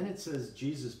 And then it says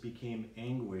Jesus became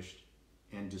anguished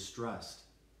and distressed.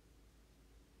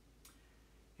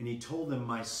 And he told them,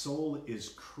 my soul is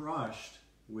crushed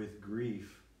with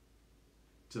grief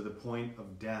to the point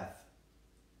of death.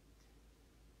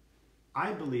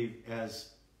 I believe as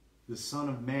the Son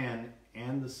of Man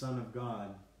and the Son of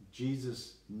God,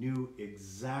 Jesus knew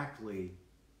exactly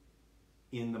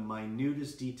in the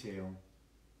minutest detail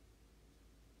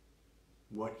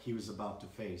what he was about to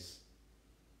face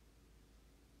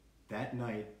that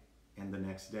night and the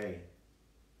next day.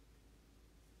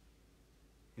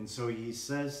 And so he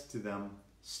says to them,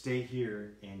 stay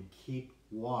here and keep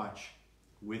watch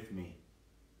with me.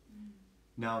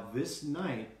 Now this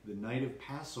night, the night of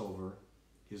Passover,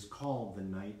 is called the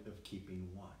night of keeping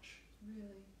watch.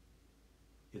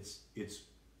 Really? It's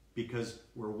because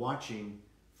we're watching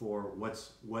for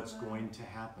what's going to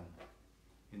happen.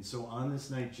 And so on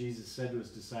this night, Jesus said to his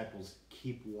disciples,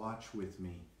 keep watch with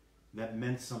me. that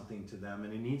meant something to them,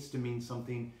 and it needs to mean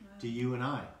something to you and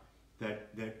I,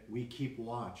 that we keep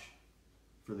watch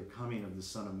for the coming of the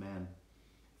Son of Man.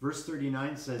 Verse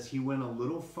 39 says, he went a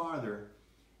little farther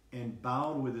and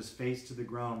bowed with his face to the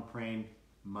ground, praying,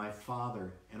 my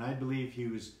Father. And I believe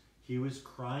he was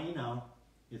crying out,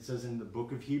 it says in the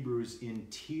book of Hebrews, in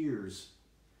tears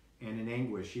and in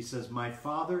anguish. He says, my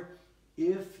Father,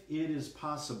 if it is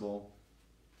possible,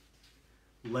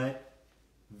 let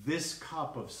this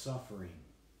cup of suffering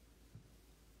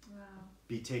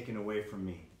be taken away from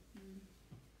me.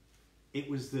 It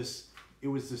was this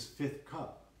fifth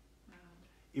cup.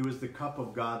 It was the cup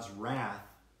of God's wrath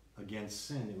against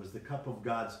sin. It was the cup of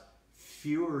God's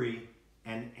fury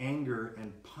and anger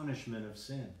and punishment of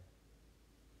sin.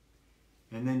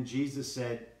 And then Jesus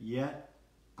said, yet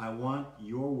I want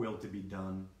your will to be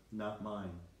done, not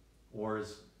mine. Or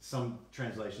as some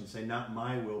translations say, not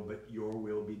my will, but your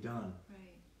will be done.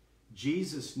 Right.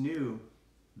 Jesus knew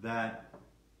that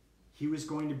he was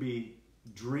going to be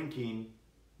drinking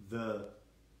the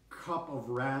cup of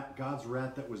wrath, God's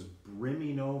wrath that was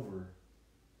brimming over.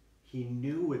 He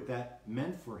knew what that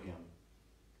meant for him.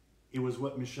 It was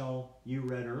what, Michelle, you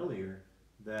read earlier,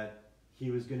 that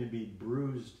he was going to be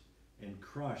bruised and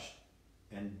crushed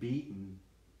and beaten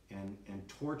and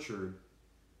tortured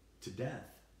to death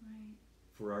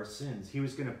for our sins. He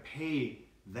was going to pay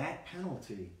that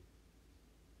penalty,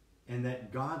 and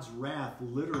that God's wrath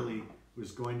literally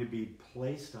was going to be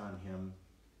placed on him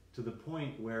to the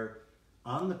point where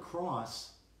on the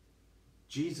cross,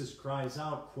 Jesus cries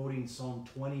out, quoting Psalm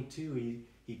 22,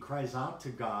 he cries out to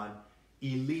God,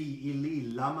 Eli, Eli,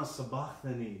 lama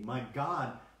sabachthani, my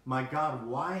God,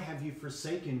 why have you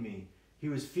forsaken me? He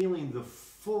was feeling the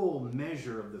full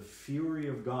measure of the fury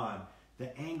of God,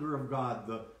 the anger of God,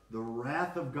 the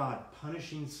wrath of God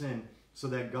punishing sin, so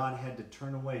that God had to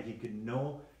turn away. He could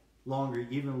no longer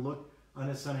even look on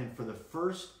his Son. And for the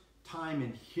first time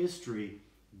in history,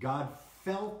 God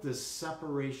felt this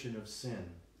separation of sin.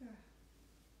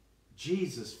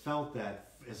 Jesus felt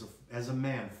that as a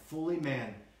man, fully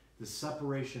man, the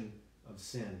separation of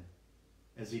sin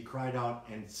as he cried out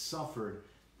and suffered.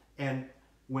 And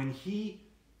when he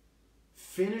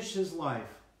finished his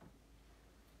life,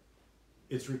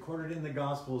 it's recorded in the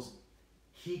Gospels,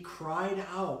 he cried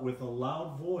out with a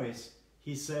loud voice.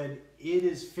 He said, it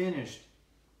is finished.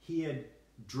 He had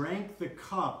drank the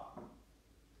cup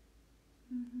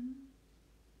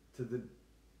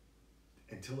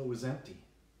until it was empty.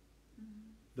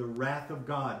 The wrath of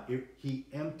God, he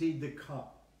emptied the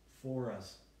cup for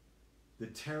us. The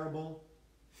terrible,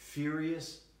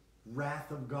 furious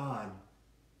wrath of God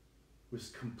was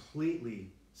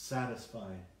completely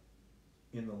satisfied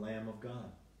in the Lamb of God.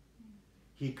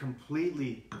 He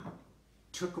completely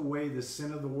took away the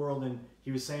sin of the world, and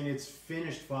he was saying, it's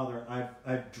finished, Father.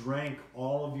 I've drank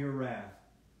all of your wrath.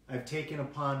 I've taken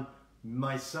upon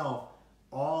myself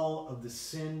all of the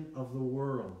sin of the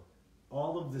world.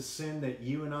 All of the sin that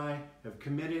you and I have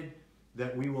committed,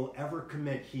 that we will ever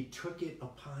commit, he took it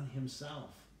upon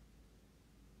himself.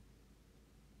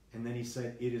 And then he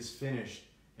said, it is finished.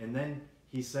 And then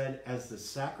he said, as the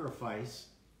sacrifice,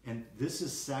 and this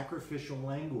is sacrificial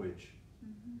language.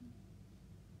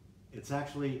 It's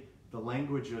actually the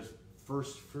language of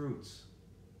first fruits.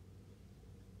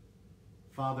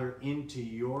 Father, into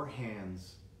your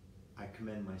hands I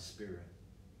commend my spirit.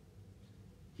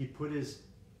 He put his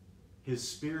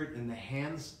spirit in the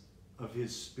hands of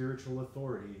his spiritual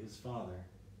authority, his Father.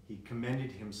 He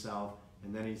commended himself,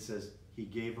 and then he says he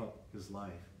gave up his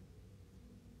life.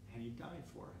 And he died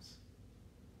for us.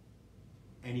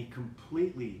 And he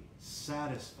completely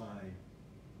satisfied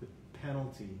the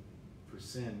penalty for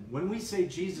sin. When we say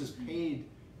Jesus paid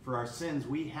for our sins,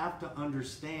 we have to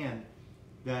understand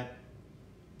that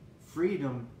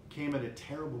freedom came at a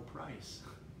terrible price.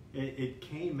 It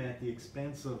came at the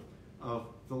expense of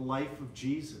the life of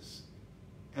Jesus.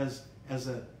 As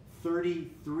a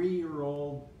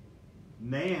 33-year-old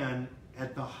man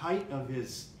at the height of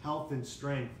his health and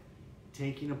strength,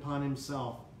 taking upon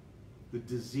himself the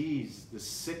disease, the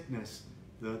sickness,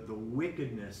 the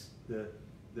wickedness,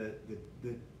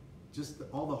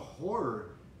 all the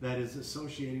horror that is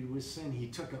associated with sin. He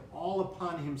took it all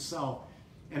upon himself.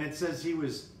 And it says he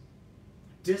was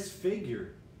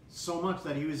disfigured so much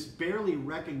that he was barely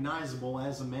recognizable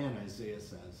as a man, Isaiah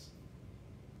says.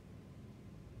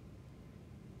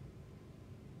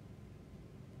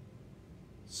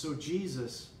 So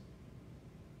Jesus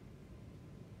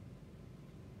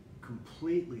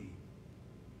completely,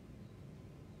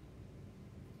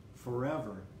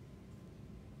 forever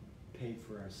paid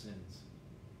for our sins,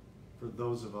 for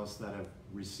those of us that have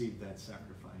received that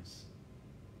sacrifice.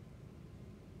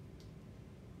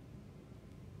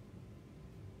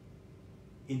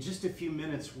 in just a few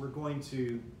minutes, we're going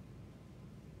to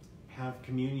have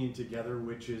communion together,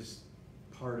 which is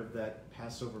part of that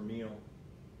Passover meal.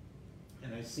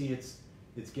 And I see it's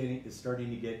starting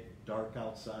to get dark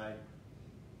outside.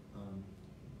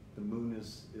 The moon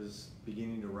is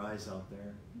beginning to rise out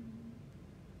there.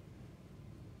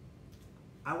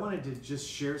 I wanted to just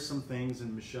share some things,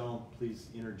 and Michelle, please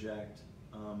interject.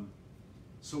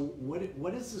 So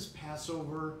what does this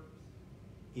Passover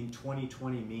in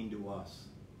 2020 mean to us?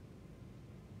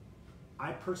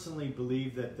 I personally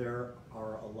believe that there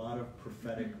are a lot of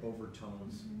prophetic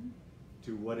overtones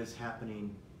to what is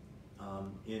happening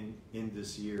in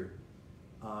this year.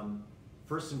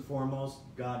 First and foremost,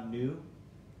 God knew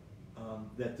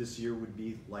that this year would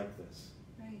be like this.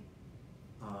 Right.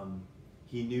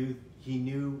 He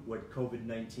knew what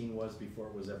COVID-19 was before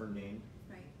it was ever named.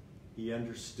 Right. He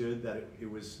understood that it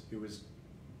was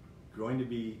going to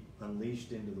be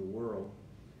unleashed into the world,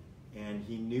 and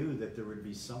he knew that there would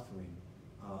be suffering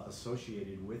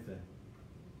associated with it.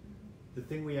 The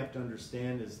thing we have to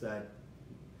understand is that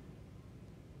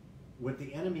what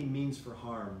the enemy means for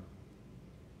harm,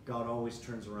 God always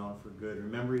turns around for good.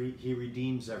 Remember, he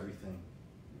redeems everything.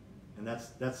 And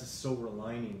that's a silver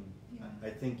lining, I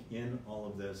think, in all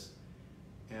of this.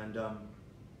 And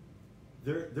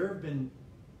there have been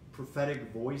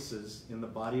prophetic voices in the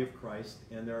body of Christ,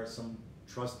 and there are some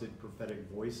trusted prophetic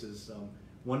voices.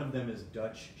 One of them is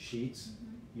Dutch Sheets.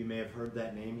 You may have heard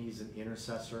that name. He's an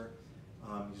intercessor.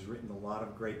 He's written a lot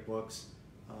of great books.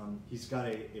 He's got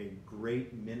a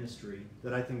great ministry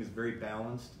that I think is very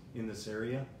balanced in this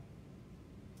area.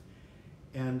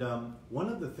 And one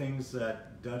of the things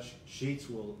that Dutch Sheets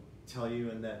will tell you,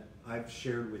 and that I've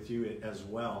shared with you as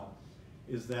well,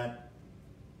 is that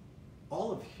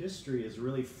all of history is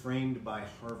really framed by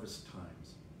harvest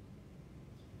times.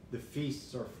 The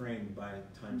feasts are framed by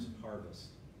times of harvest.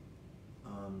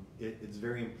 It's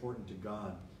very important to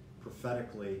God,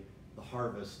 prophetically, the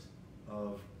harvest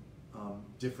of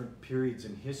different periods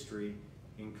in history,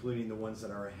 including the ones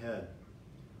that are ahead.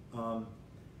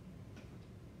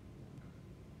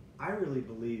 I really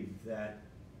believe that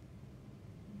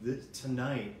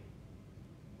tonight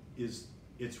it's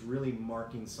really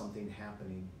marking something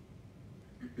happening.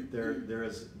 There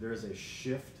is a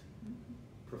shift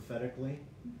prophetically.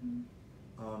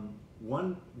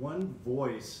 One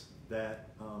voice that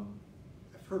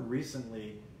I've heard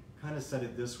recently kind of said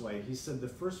it this way. He said the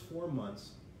first 4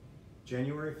 months,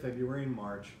 January, February, and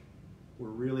March, were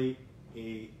really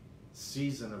a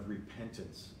season of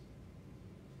repentance.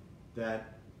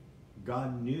 That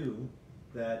God knew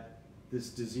that this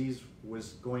disease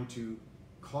was going to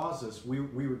cause us. We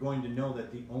were going to know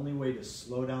that the only way to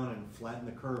slow down and flatten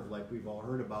the curve, like we've all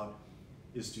heard about,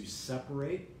 is to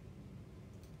separate,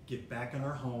 get back in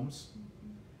our homes,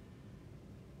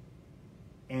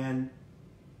 and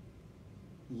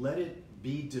let it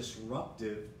be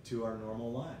disruptive to our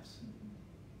normal lives.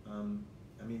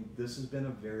 I mean, this has been a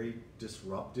very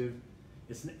disruptive,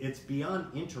 it's beyond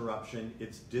interruption,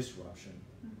 it's disruption,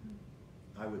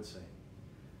 I would say.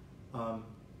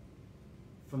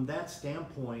 From that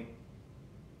standpoint,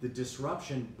 the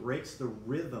disruption breaks the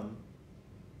rhythm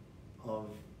of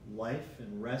life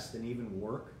and rest and even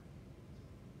work,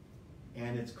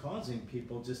 and it's causing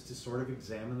people just to sort of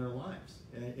examine their lives.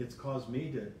 And it's caused me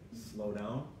to slow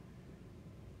down,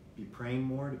 be praying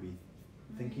more, to be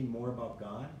thinking more about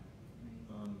God.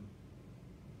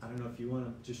 I don't know if you want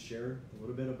to just share a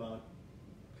little bit about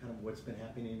kind of what's been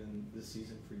happening in this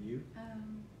season for you.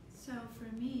 So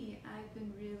for me, I've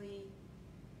been really,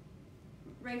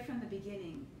 right from the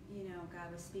beginning, you know,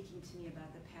 God was speaking to me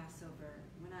about the Passover.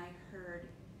 When I heard,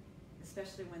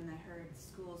 especially when I heard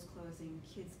schools closing,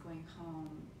 kids going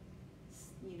home,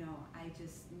 you know, I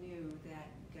just knew that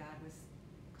God was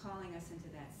calling us into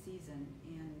that season.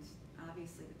 And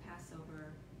obviously the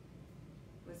Passover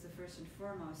was the first and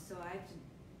foremost. So I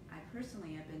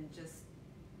personally have been just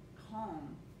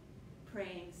home,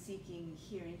 praying, seeking,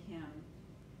 hearing Him.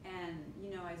 And,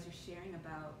 you know, as you're sharing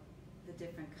about the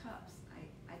different cups,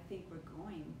 I think we're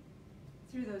going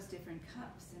through those different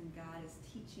cups, and God is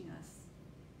teaching us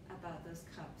about those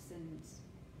cups. And,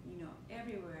 you know,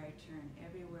 everywhere I turn,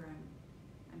 everywhere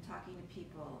I'm talking to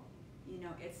people, you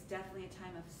know, it's definitely a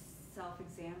time of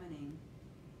self-examining.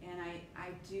 And I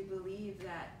do believe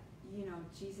that, you know,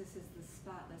 Jesus is the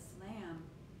spotless Lamb,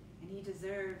 and He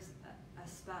deserves a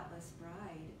spotless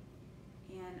bride.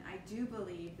 And I do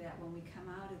believe that when we come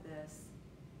out of this,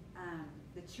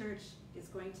 the church is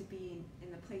going to be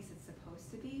in the place it's supposed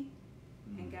to be,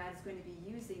 and God's going to be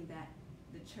using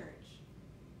the church.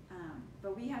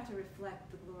 But we have to reflect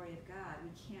the glory of God.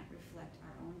 We can't reflect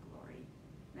our own glory.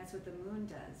 That's what the moon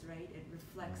does, right? It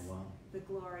reflects Oh, wow. the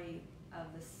glory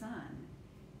of the sun.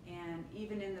 And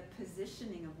even in the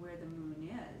positioning of where the moon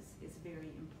is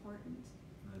very important.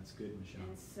 That's good, Michelle.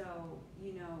 And so,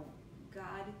 you know,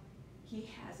 God, he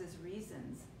has his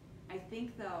reasons. I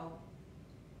think, though,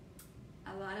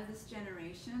 a lot of this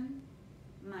generation,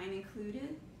 mine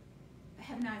included,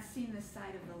 have not seen the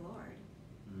side of the Lord.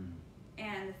 Mm.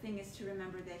 And the thing is to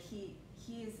remember that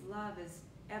his love is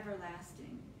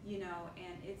everlasting, you know,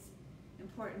 and it's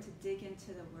important to dig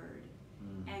into the Word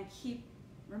and keep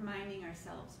reminding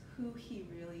ourselves who he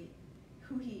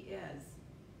is,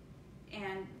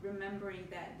 and remembering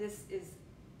that this is,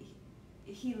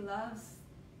 he wants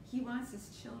his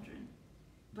children,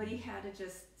 but he had to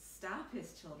just stop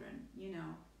his children, you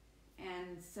know.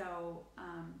 And so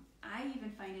I even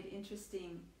find it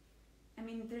interesting. I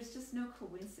mean, there's just no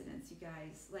coincidence, you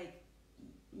guys. Like,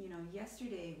 you know,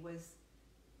 yesterday was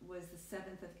the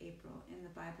 7th of April. In the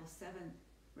Bible, 7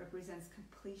 represents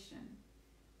completion.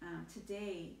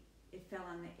 Today, it fell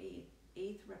on the 8th.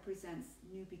 8th represents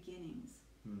new beginnings.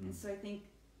 And so I think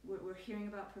what we're hearing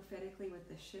about prophetically with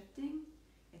the shifting,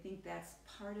 I think that's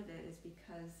part of it, is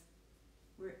because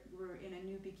we're in a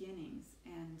new beginnings,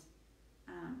 and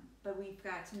but we've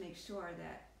got to make sure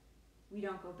that we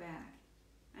don't go back.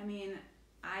 I mean,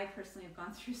 I personally have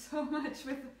gone through so much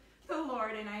with the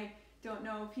Lord, and I don't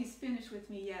know if he's finished with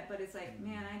me yet, but it's like,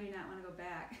 man, I do not want to go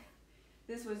back.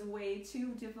 This was way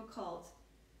too difficult.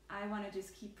 I want to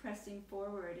just keep pressing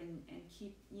forward and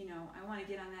keep, you know, I want to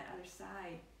get on that other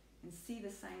side and see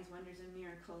the signs, wonders, and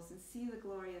miracles, and see the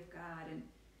glory of God. And,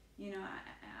 you know,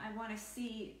 I want to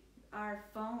see our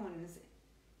phones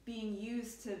being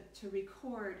used to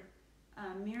record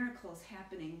miracles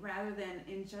happening rather than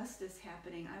injustice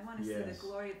happening. I want to see the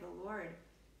glory of the Lord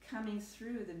coming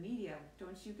through the media.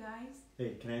 Don't you guys?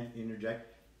 Hey, can I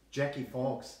interject? Jackie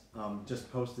Falks just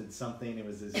posted something. It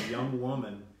was this young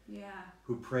woman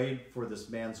who prayed for this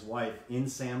man's wife in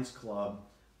Sam's Club.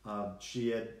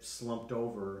 She had slumped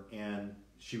over and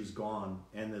she was gone.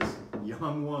 And this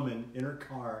young woman in her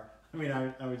car, I mean,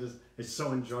 I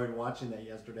so enjoyed watching that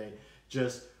yesterday,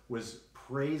 just was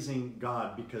praising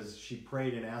God because she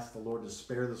prayed and asked the Lord to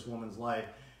spare this woman's life.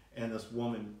 And this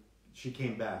woman, she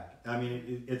came back. I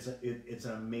mean, it's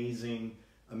an amazing,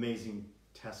 amazing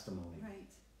testimony. Right.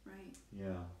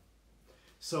 Yeah.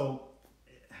 So,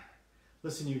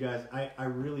 listen, you guys, I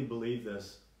really believe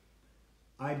this.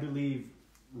 I believe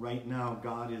right now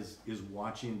God is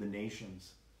watching the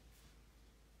nations.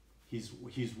 He's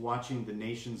watching the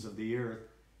nations of the earth,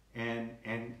 and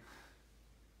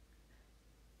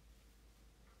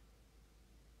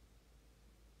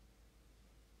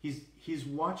he's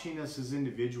watching us as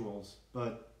individuals,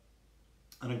 but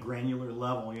on a granular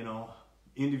level, you know,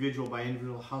 individual by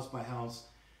individual, house by house.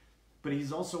 But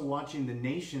he's also watching the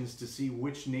nations to see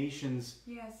which nations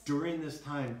during this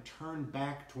time turn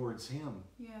back towards him.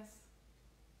 Yes.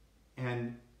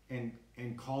 And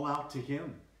call out to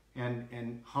him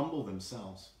and humble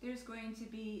themselves. There's going to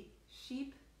be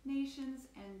sheep nations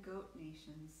and goat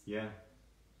nations. Yeah.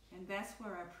 And that's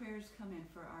where our prayers come in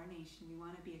for our nation. We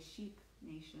want to be a sheep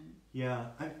nation.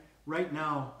 Yeah. Right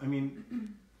now, I mean,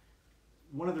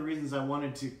 one of the reasons I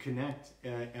wanted to connect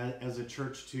as a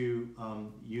church to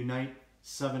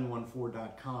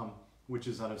Unite714.com, which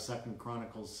is out of 2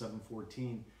 Chronicles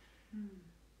 7:14.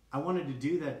 I wanted to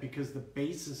do that because the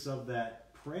basis of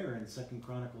that prayer in 2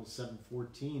 Chronicles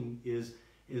 7:14 is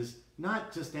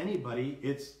not just anybody.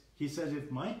 He says, if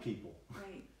my people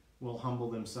will humble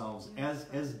themselves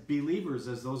as believers,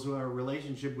 as those who have a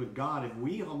relationship with God, if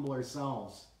we humble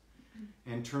ourselves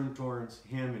and turn towards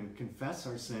him and confess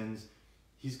our sins,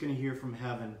 he's going to hear from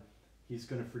heaven. He's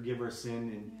going to forgive our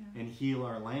sin and heal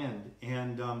our land.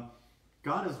 And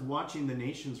God is watching the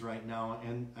nations right now.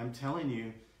 And I'm telling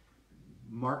you,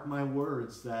 mark my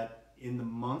words, that in the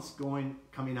months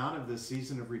coming out of this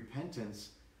season of repentance,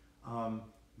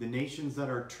 the nations that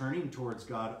are turning towards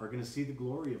God are going to see the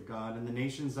glory of God. And the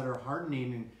nations that are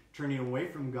hardening and turning away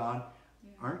from God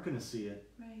aren't going to see it.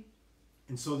 Right.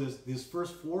 And so these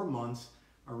first 4 months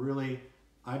are really,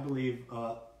 I believe,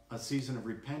 a season of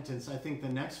repentance. I think the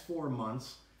next 4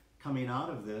 months coming out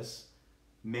of this,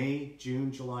 May,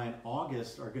 June, July, and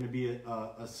August, are going to be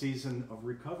a season of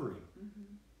recovery.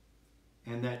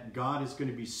 And that God is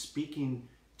going to be speaking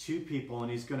to people,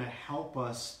 and he's going to help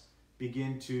us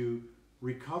begin to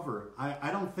recover.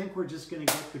 I don't think we're just going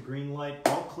to get the green light,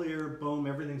 all clear, boom,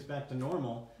 everything's back to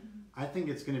normal. I think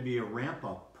it's going to be a ramp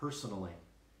up personally.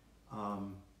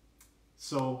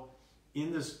 So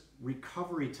in this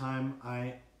recovery time,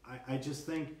 I just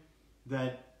think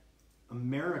that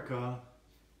America,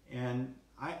 and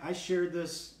I shared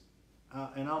this,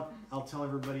 and I'll tell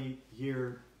everybody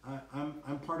here,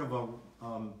 I'm part of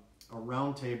a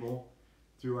round table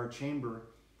through our chamber,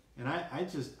 and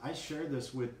I share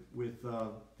this with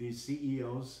these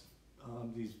CEOs,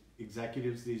 these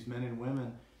executives, these men and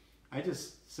women. I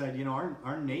just said, you know,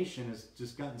 our nation has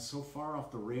just gotten so far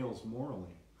off the rails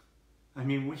morally. I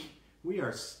mean, we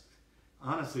are,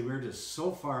 honestly, we're just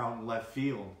so far out in left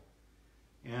field.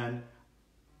 And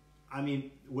I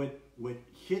mean, what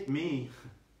hit me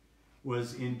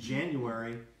was in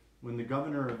January when the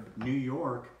governor of New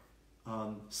York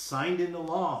signed into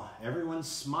law. Everyone's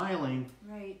smiling.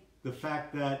 Right. The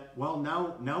fact that, well,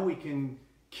 now we can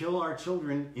kill our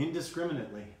children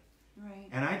indiscriminately. Right.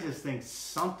 And I just think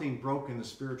something broke in the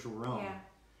spiritual realm. Yeah.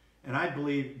 And I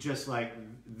believe just like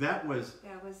that was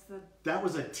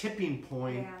a tipping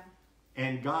point, yeah.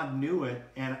 and God knew it.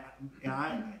 And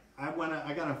I got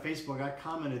on Facebook. I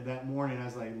commented that morning. I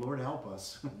was like, Lord, help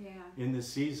us in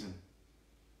this season.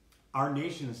 Our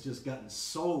nation has just gotten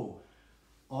so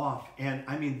off, and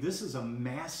I mean, this is a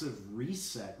massive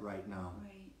reset right now.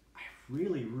 Right. I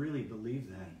really, really believe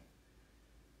that. Right.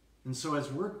 And so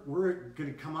as we're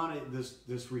going to come out of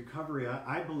this recovery,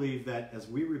 I believe that as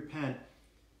we repent,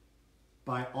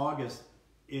 by August,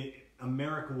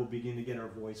 America will begin to get our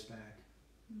voice back.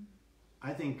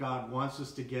 I think God wants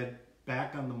us to get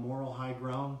back on the moral high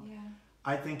ground. Yeah.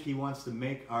 I think He wants to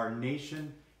make our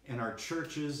nation and our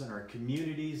churches and our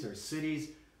communities, our cities,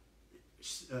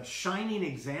 shining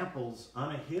examples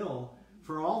on a hill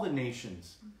for all the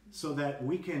nations, so that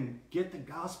we can get the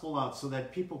gospel out, so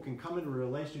that people can come into a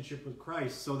relationship with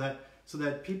Christ, so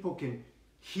that people can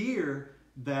hear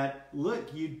that,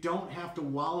 look, you don't have to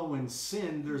wallow in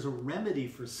sin. There's a remedy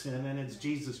for sin, and it's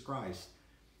Jesus Christ.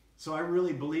 So I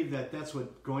really believe that that's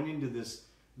what going into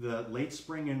the late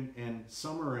spring and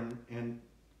summer and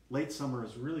late summer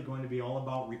is really going to be all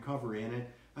about recovery. And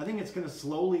I think it's going to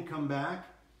slowly come back.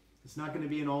 It's not going to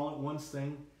be an all-at-once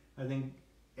thing. I think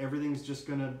everything's just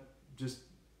going to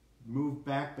move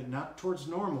back, but not towards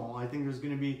normal. I think there's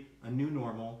going to be a new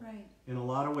normal in a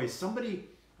lot of ways.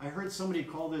 I heard somebody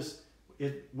call this,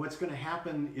 what's going to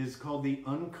happen is called the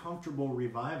uncomfortable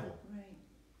revival. Right.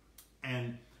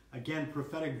 And again,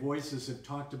 prophetic voices have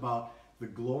talked about the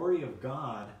glory of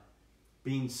God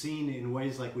being seen in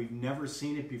ways like we've never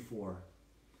seen it before.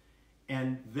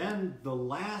 And then the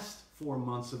last 4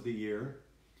 months of the year,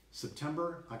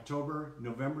 September, October,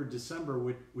 November, December,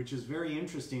 which is very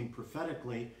interesting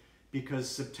prophetically, because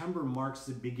September marks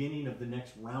the beginning of the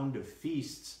next round of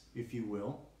feasts, if you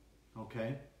will.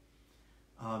 Okay?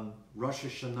 Rosh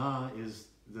Hashanah is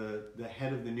the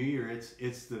head of the new year.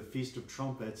 It's the Feast of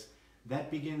Trumpets.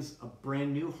 That begins a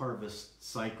brand new harvest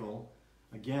cycle.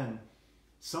 Again,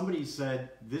 somebody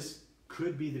said this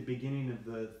could be the beginning of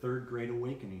the third great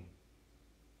awakening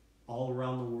all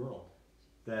around the world.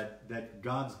 That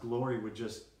God's glory would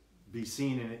just be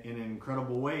seen in an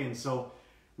incredible way. And so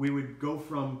we would go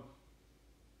from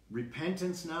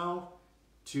repentance now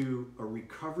to a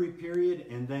recovery period,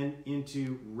 and then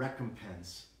into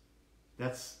recompense.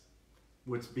 That's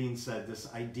what's being said,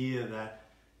 this idea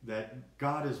that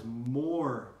God is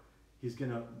more, He's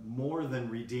going to more than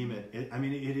redeem it.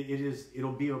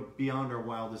 It'll be beyond our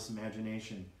wildest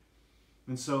imagination.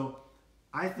 And so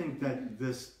I think that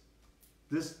this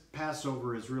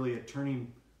Passover is really a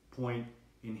turning point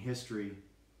in history,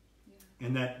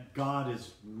 and that God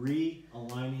is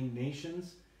realigning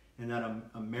nations, and that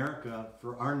America,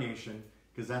 for our nation,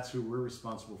 because that's who we're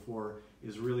responsible for,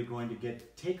 is really going to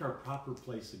take our proper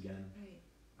place again. Right.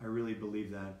 I really believe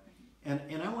that.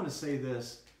 And I want to say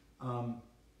this,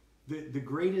 the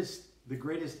greatest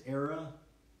era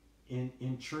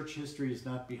in church history is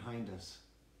not behind us.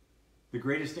 The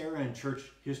greatest era in church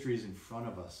history is in front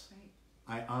of us. Right.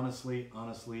 I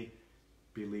honestly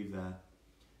believe that.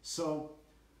 So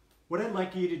what I'd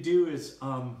like you to do is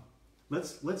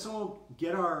let's all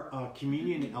get our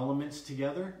communion elements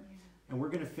together, and we're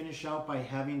going to finish out by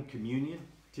having communion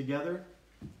together.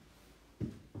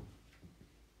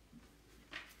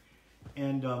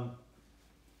 And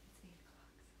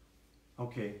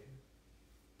okay,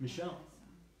 Michelle.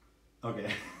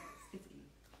 Okay.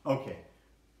 Okay.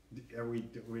 Are we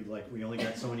only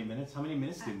got so many minutes? How many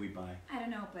minutes did we buy? I don't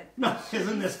know, but no,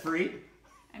 isn't this free?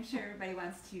 I'm sure everybody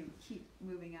wants to keep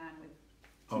moving on with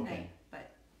tonight, okay.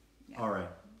 But yeah. All right.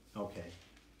 Okay.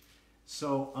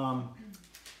 So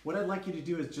what I'd like you to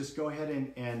do is just go ahead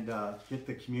and get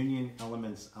the communion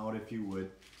elements out, if you would,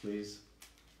 please.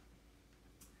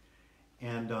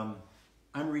 And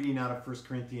I'm reading out of 1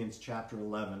 Corinthians chapter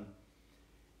 11.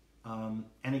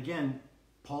 And again,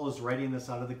 Paul is writing this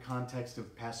out of the context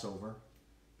of Passover,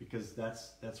 because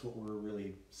that's what we're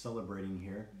really celebrating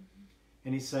here.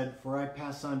 And he said, "For I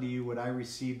pass on to you what I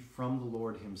received from the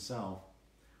Lord himself.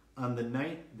 On the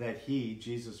night that he,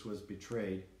 Jesus, was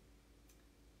betrayed,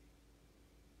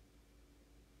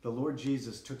 the Lord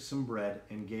Jesus took some bread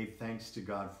and gave thanks to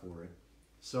God for it."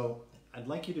 So I'd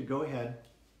like you to go ahead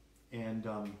and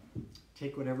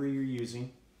take whatever you're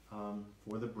using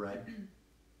for the bread.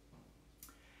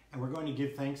 And we're going to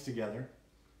give thanks together.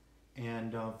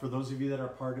 And for those of you that are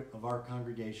part of our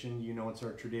congregation, you know it's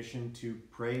our tradition to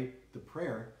pray the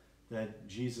prayer that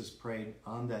Jesus prayed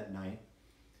on that night.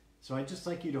 So I'd just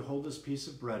like you to hold this piece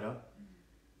of bread up,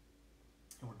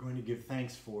 and we're going to give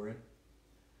thanks for it.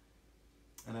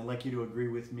 And I'd like you to agree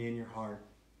with me in your heart.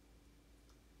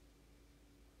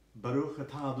 Baruch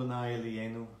atah Adonai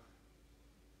Elienu,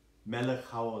 melech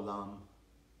haolam,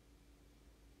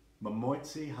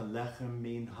 mamotzi halechem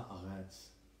min haaretz.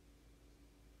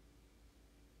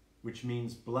 Which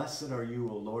means, blessed are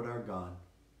you, O Lord our God,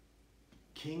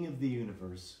 King of the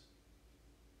universe,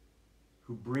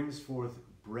 who brings forth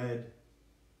bread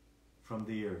from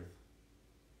the earth.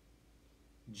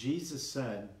 Jesus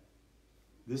said,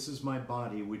 "This is my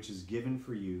body which is given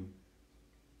for you.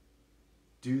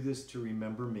 Do this to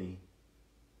remember me."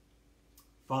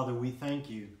 Father, we thank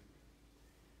you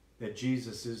that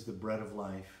Jesus is the bread of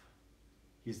life.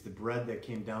 He's the bread that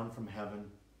came down from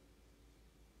heaven.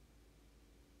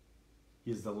 He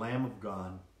is the Lamb of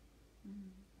God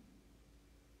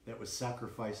that was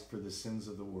sacrificed for the sins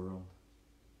of the world.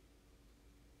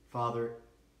 Father,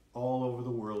 all over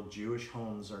the world, Jewish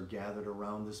homes are gathered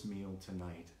around this meal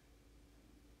tonight.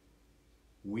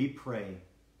 We pray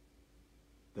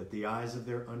that the eyes of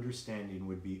their understanding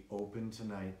would be open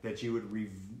tonight, that you would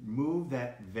remove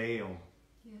that veil.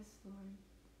 Yes, Lord.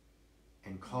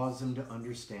 And cause them to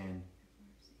understand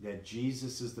that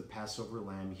Jesus is the Passover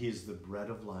lamb. He is the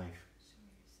bread of life.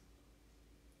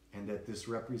 And that this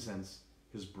represents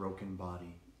his broken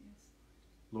body. Yes.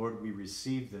 Lord, we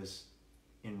receive this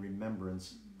in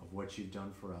remembrance of what you've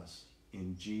done for us.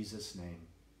 In Jesus' name,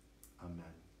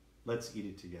 amen. Let's eat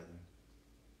it together.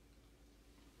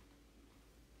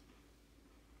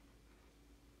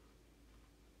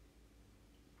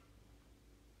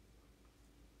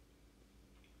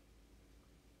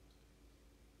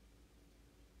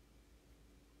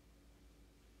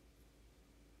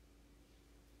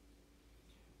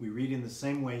 We read in the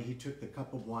same way, he took the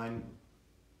cup of wine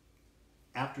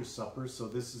after supper, so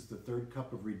this is the third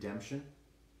cup of redemption.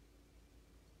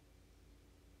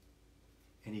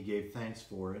 And he gave thanks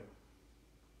for it.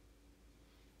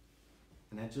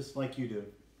 And I'd just like you to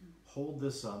hold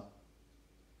this up,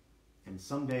 and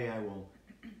someday I will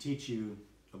teach you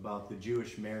about the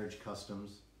Jewish marriage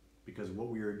customs, because what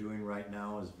we are doing right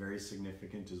now is very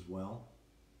significant as well.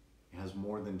 It has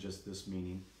more than just this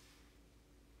meaning.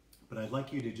 But I'd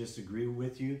like you to just agree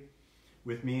with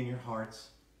me in your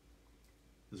hearts,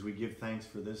 as we give thanks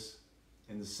for this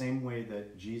in the same way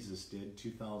that Jesus did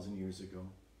 2,000 years ago.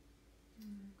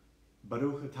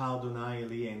 Baruch atah Adonai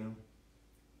Elienu,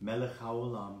 melech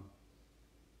haolam,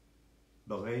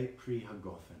 borei pri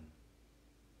hagofen.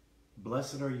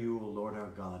 Blessed are you, O Lord our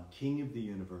God, King of the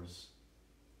universe,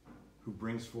 who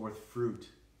brings forth fruit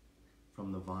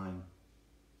from the vine.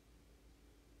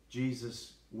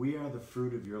 Jesus, we are the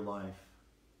fruit of your life.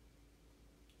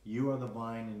 You are the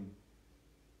vine, and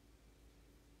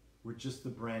we're just the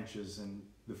branches, and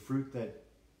the fruit that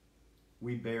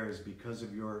we bear is because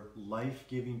of your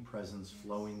life-giving presence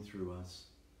flowing through us.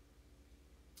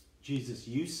 Jesus,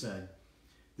 you said,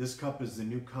 this cup is the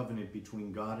new covenant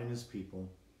between God and his people,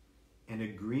 an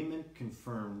agreement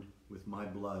confirmed with my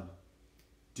blood.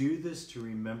 Do this to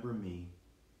remember me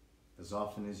as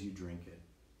often as you drink it.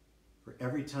 For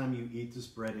every time you eat this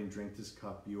bread and drink this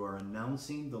cup, you are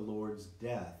announcing the Lord's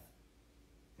death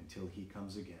until he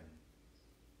comes again.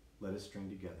 Let us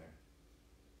drink together.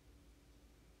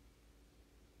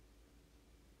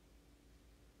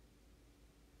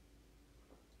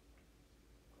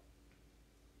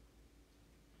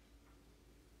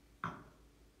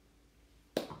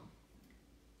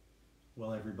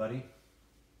 Well, everybody,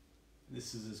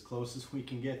 this is as close as we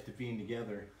can get to being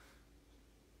together.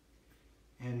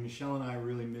 And Michelle and I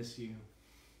really miss you.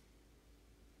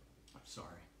 I'm sorry.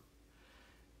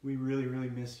 We really,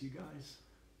 really miss you guys.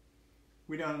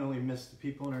 We don't only miss the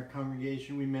people in our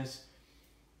congregation, we miss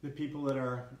the people that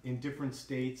are in different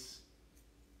states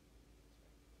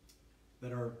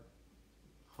that are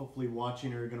hopefully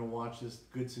watching or are going to watch this.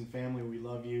 Goodson family, we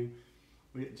love you.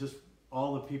 We just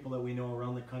all the people that we know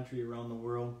around the country, around the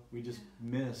world, we just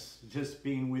miss just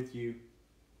being with you.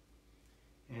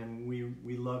 And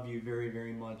we love you very,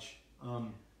 very much.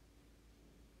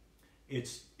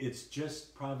 It's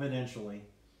just providentially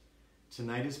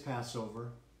tonight is Passover.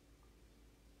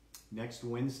 Next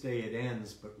Wednesday it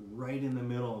ends, but right in the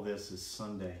middle of this is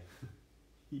Sunday.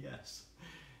 Yes.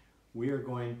 We are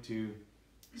going to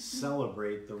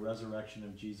celebrate the resurrection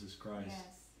of Jesus Christ.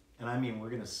 Yes. And I mean, we're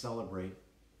going to celebrate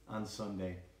on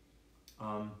Sunday.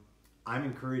 I'm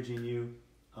encouraging you,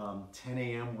 10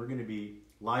 a.m., we're going to be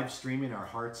live streaming our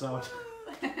hearts out.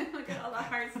 Look at all the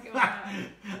hearts going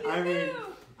on.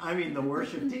 I mean, the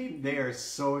worship team, they are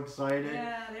so excited.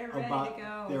 Yeah, they're ready to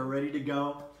go. They're ready to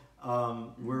go.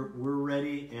 We're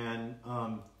ready, and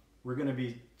we're going to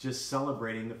be just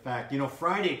celebrating the fact. You know,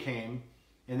 Friday came,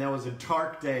 and that was a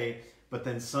dark day, but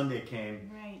then Sunday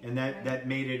came, right, and that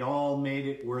made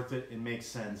it worth it and make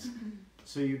sense.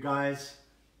 So you guys,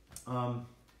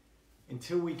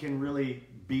 until we can really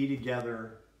be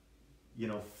together, you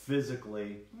know,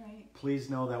 physically, right, please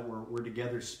know that we're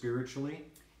together spiritually.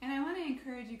 And I want to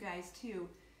encourage you guys too.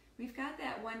 We've got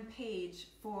that one page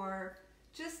for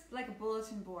just like a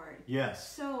bulletin board.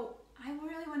 Yes. So I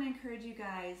really want to encourage you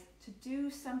guys to do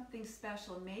something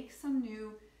special. Make some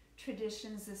new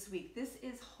traditions this week. This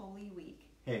is Holy Week.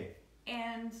 Hey.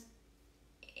 And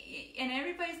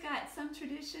everybody's got some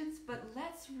traditions, but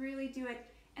let's really do it.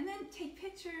 And then take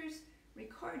pictures,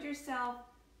 record yourself,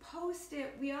 post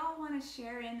it. We all want to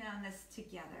share in on this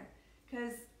together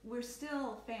because we're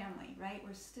still family, right?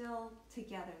 We're still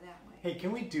together that way. Hey,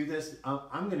 can we do this?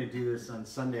 I'm going to do this on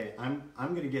Sunday. I'm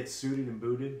going to get suited and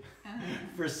booted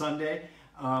for Sunday.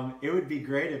 It would be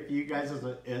great if you guys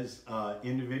as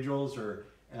individuals or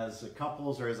as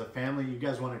couples or as a family, you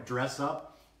guys want to dress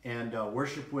up and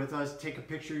worship with us. Take a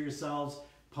picture of yourselves,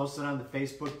 post it on the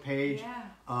Facebook page. Yeah.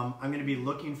 I'm going to be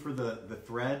looking for the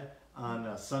thread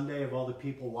on Sunday of all the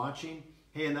people watching.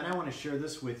 Hey, and then I want to share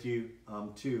this with you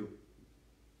too.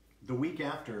 The week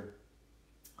after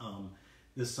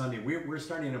this Sunday, we're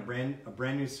starting a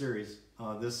brand new series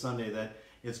this Sunday that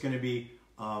it's going to be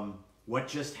What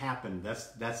Just Happened.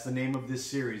 That's the name of this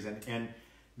series, and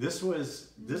this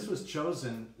was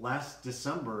chosen last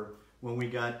December when we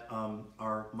got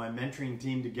my mentoring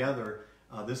team together.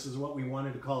 This is what we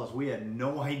wanted to call us. We had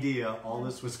no idea all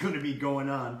this was going to be going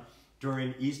on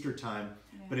during Easter time,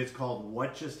 but it's called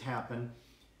What Just Happened.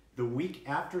 The week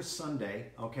after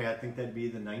Sunday, okay, I think that'd be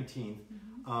the 19th,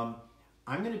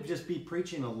 I'm going to just be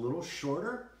preaching a little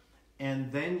shorter,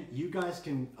 and then you guys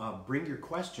can bring your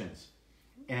questions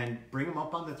and bring them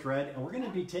up on the thread, and we're going to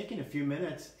be taking a few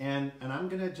minutes, and I'm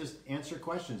going to just answer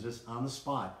questions just on the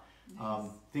spot. Nice.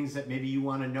 Things that maybe you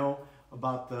want to know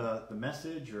about the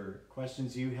message or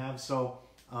questions you have. So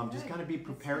just kind of be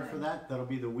prepared for that. That'll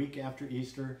be the week after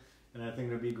Easter, and I think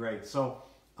it'll be great. So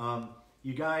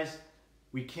you guys,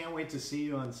 we can't wait to see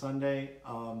you on Sunday.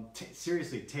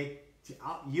 Seriously,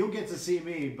 you'll get to see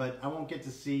me, but I won't get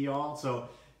to see y'all. So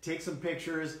take some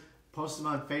pictures, post them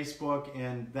on Facebook,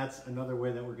 and that's another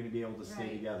way that we're going to be able to stay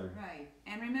together. Right.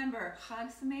 And remember,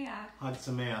 Chag Sameach. Chag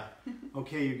Sameach.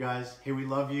 Okay, you guys. Hey, we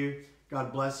love you.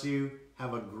 God bless you.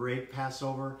 Have a great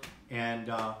Passover, and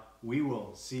we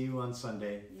will see you on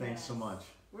Sunday. Thanks so much.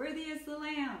 Worthy is the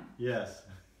Lamb. Yes.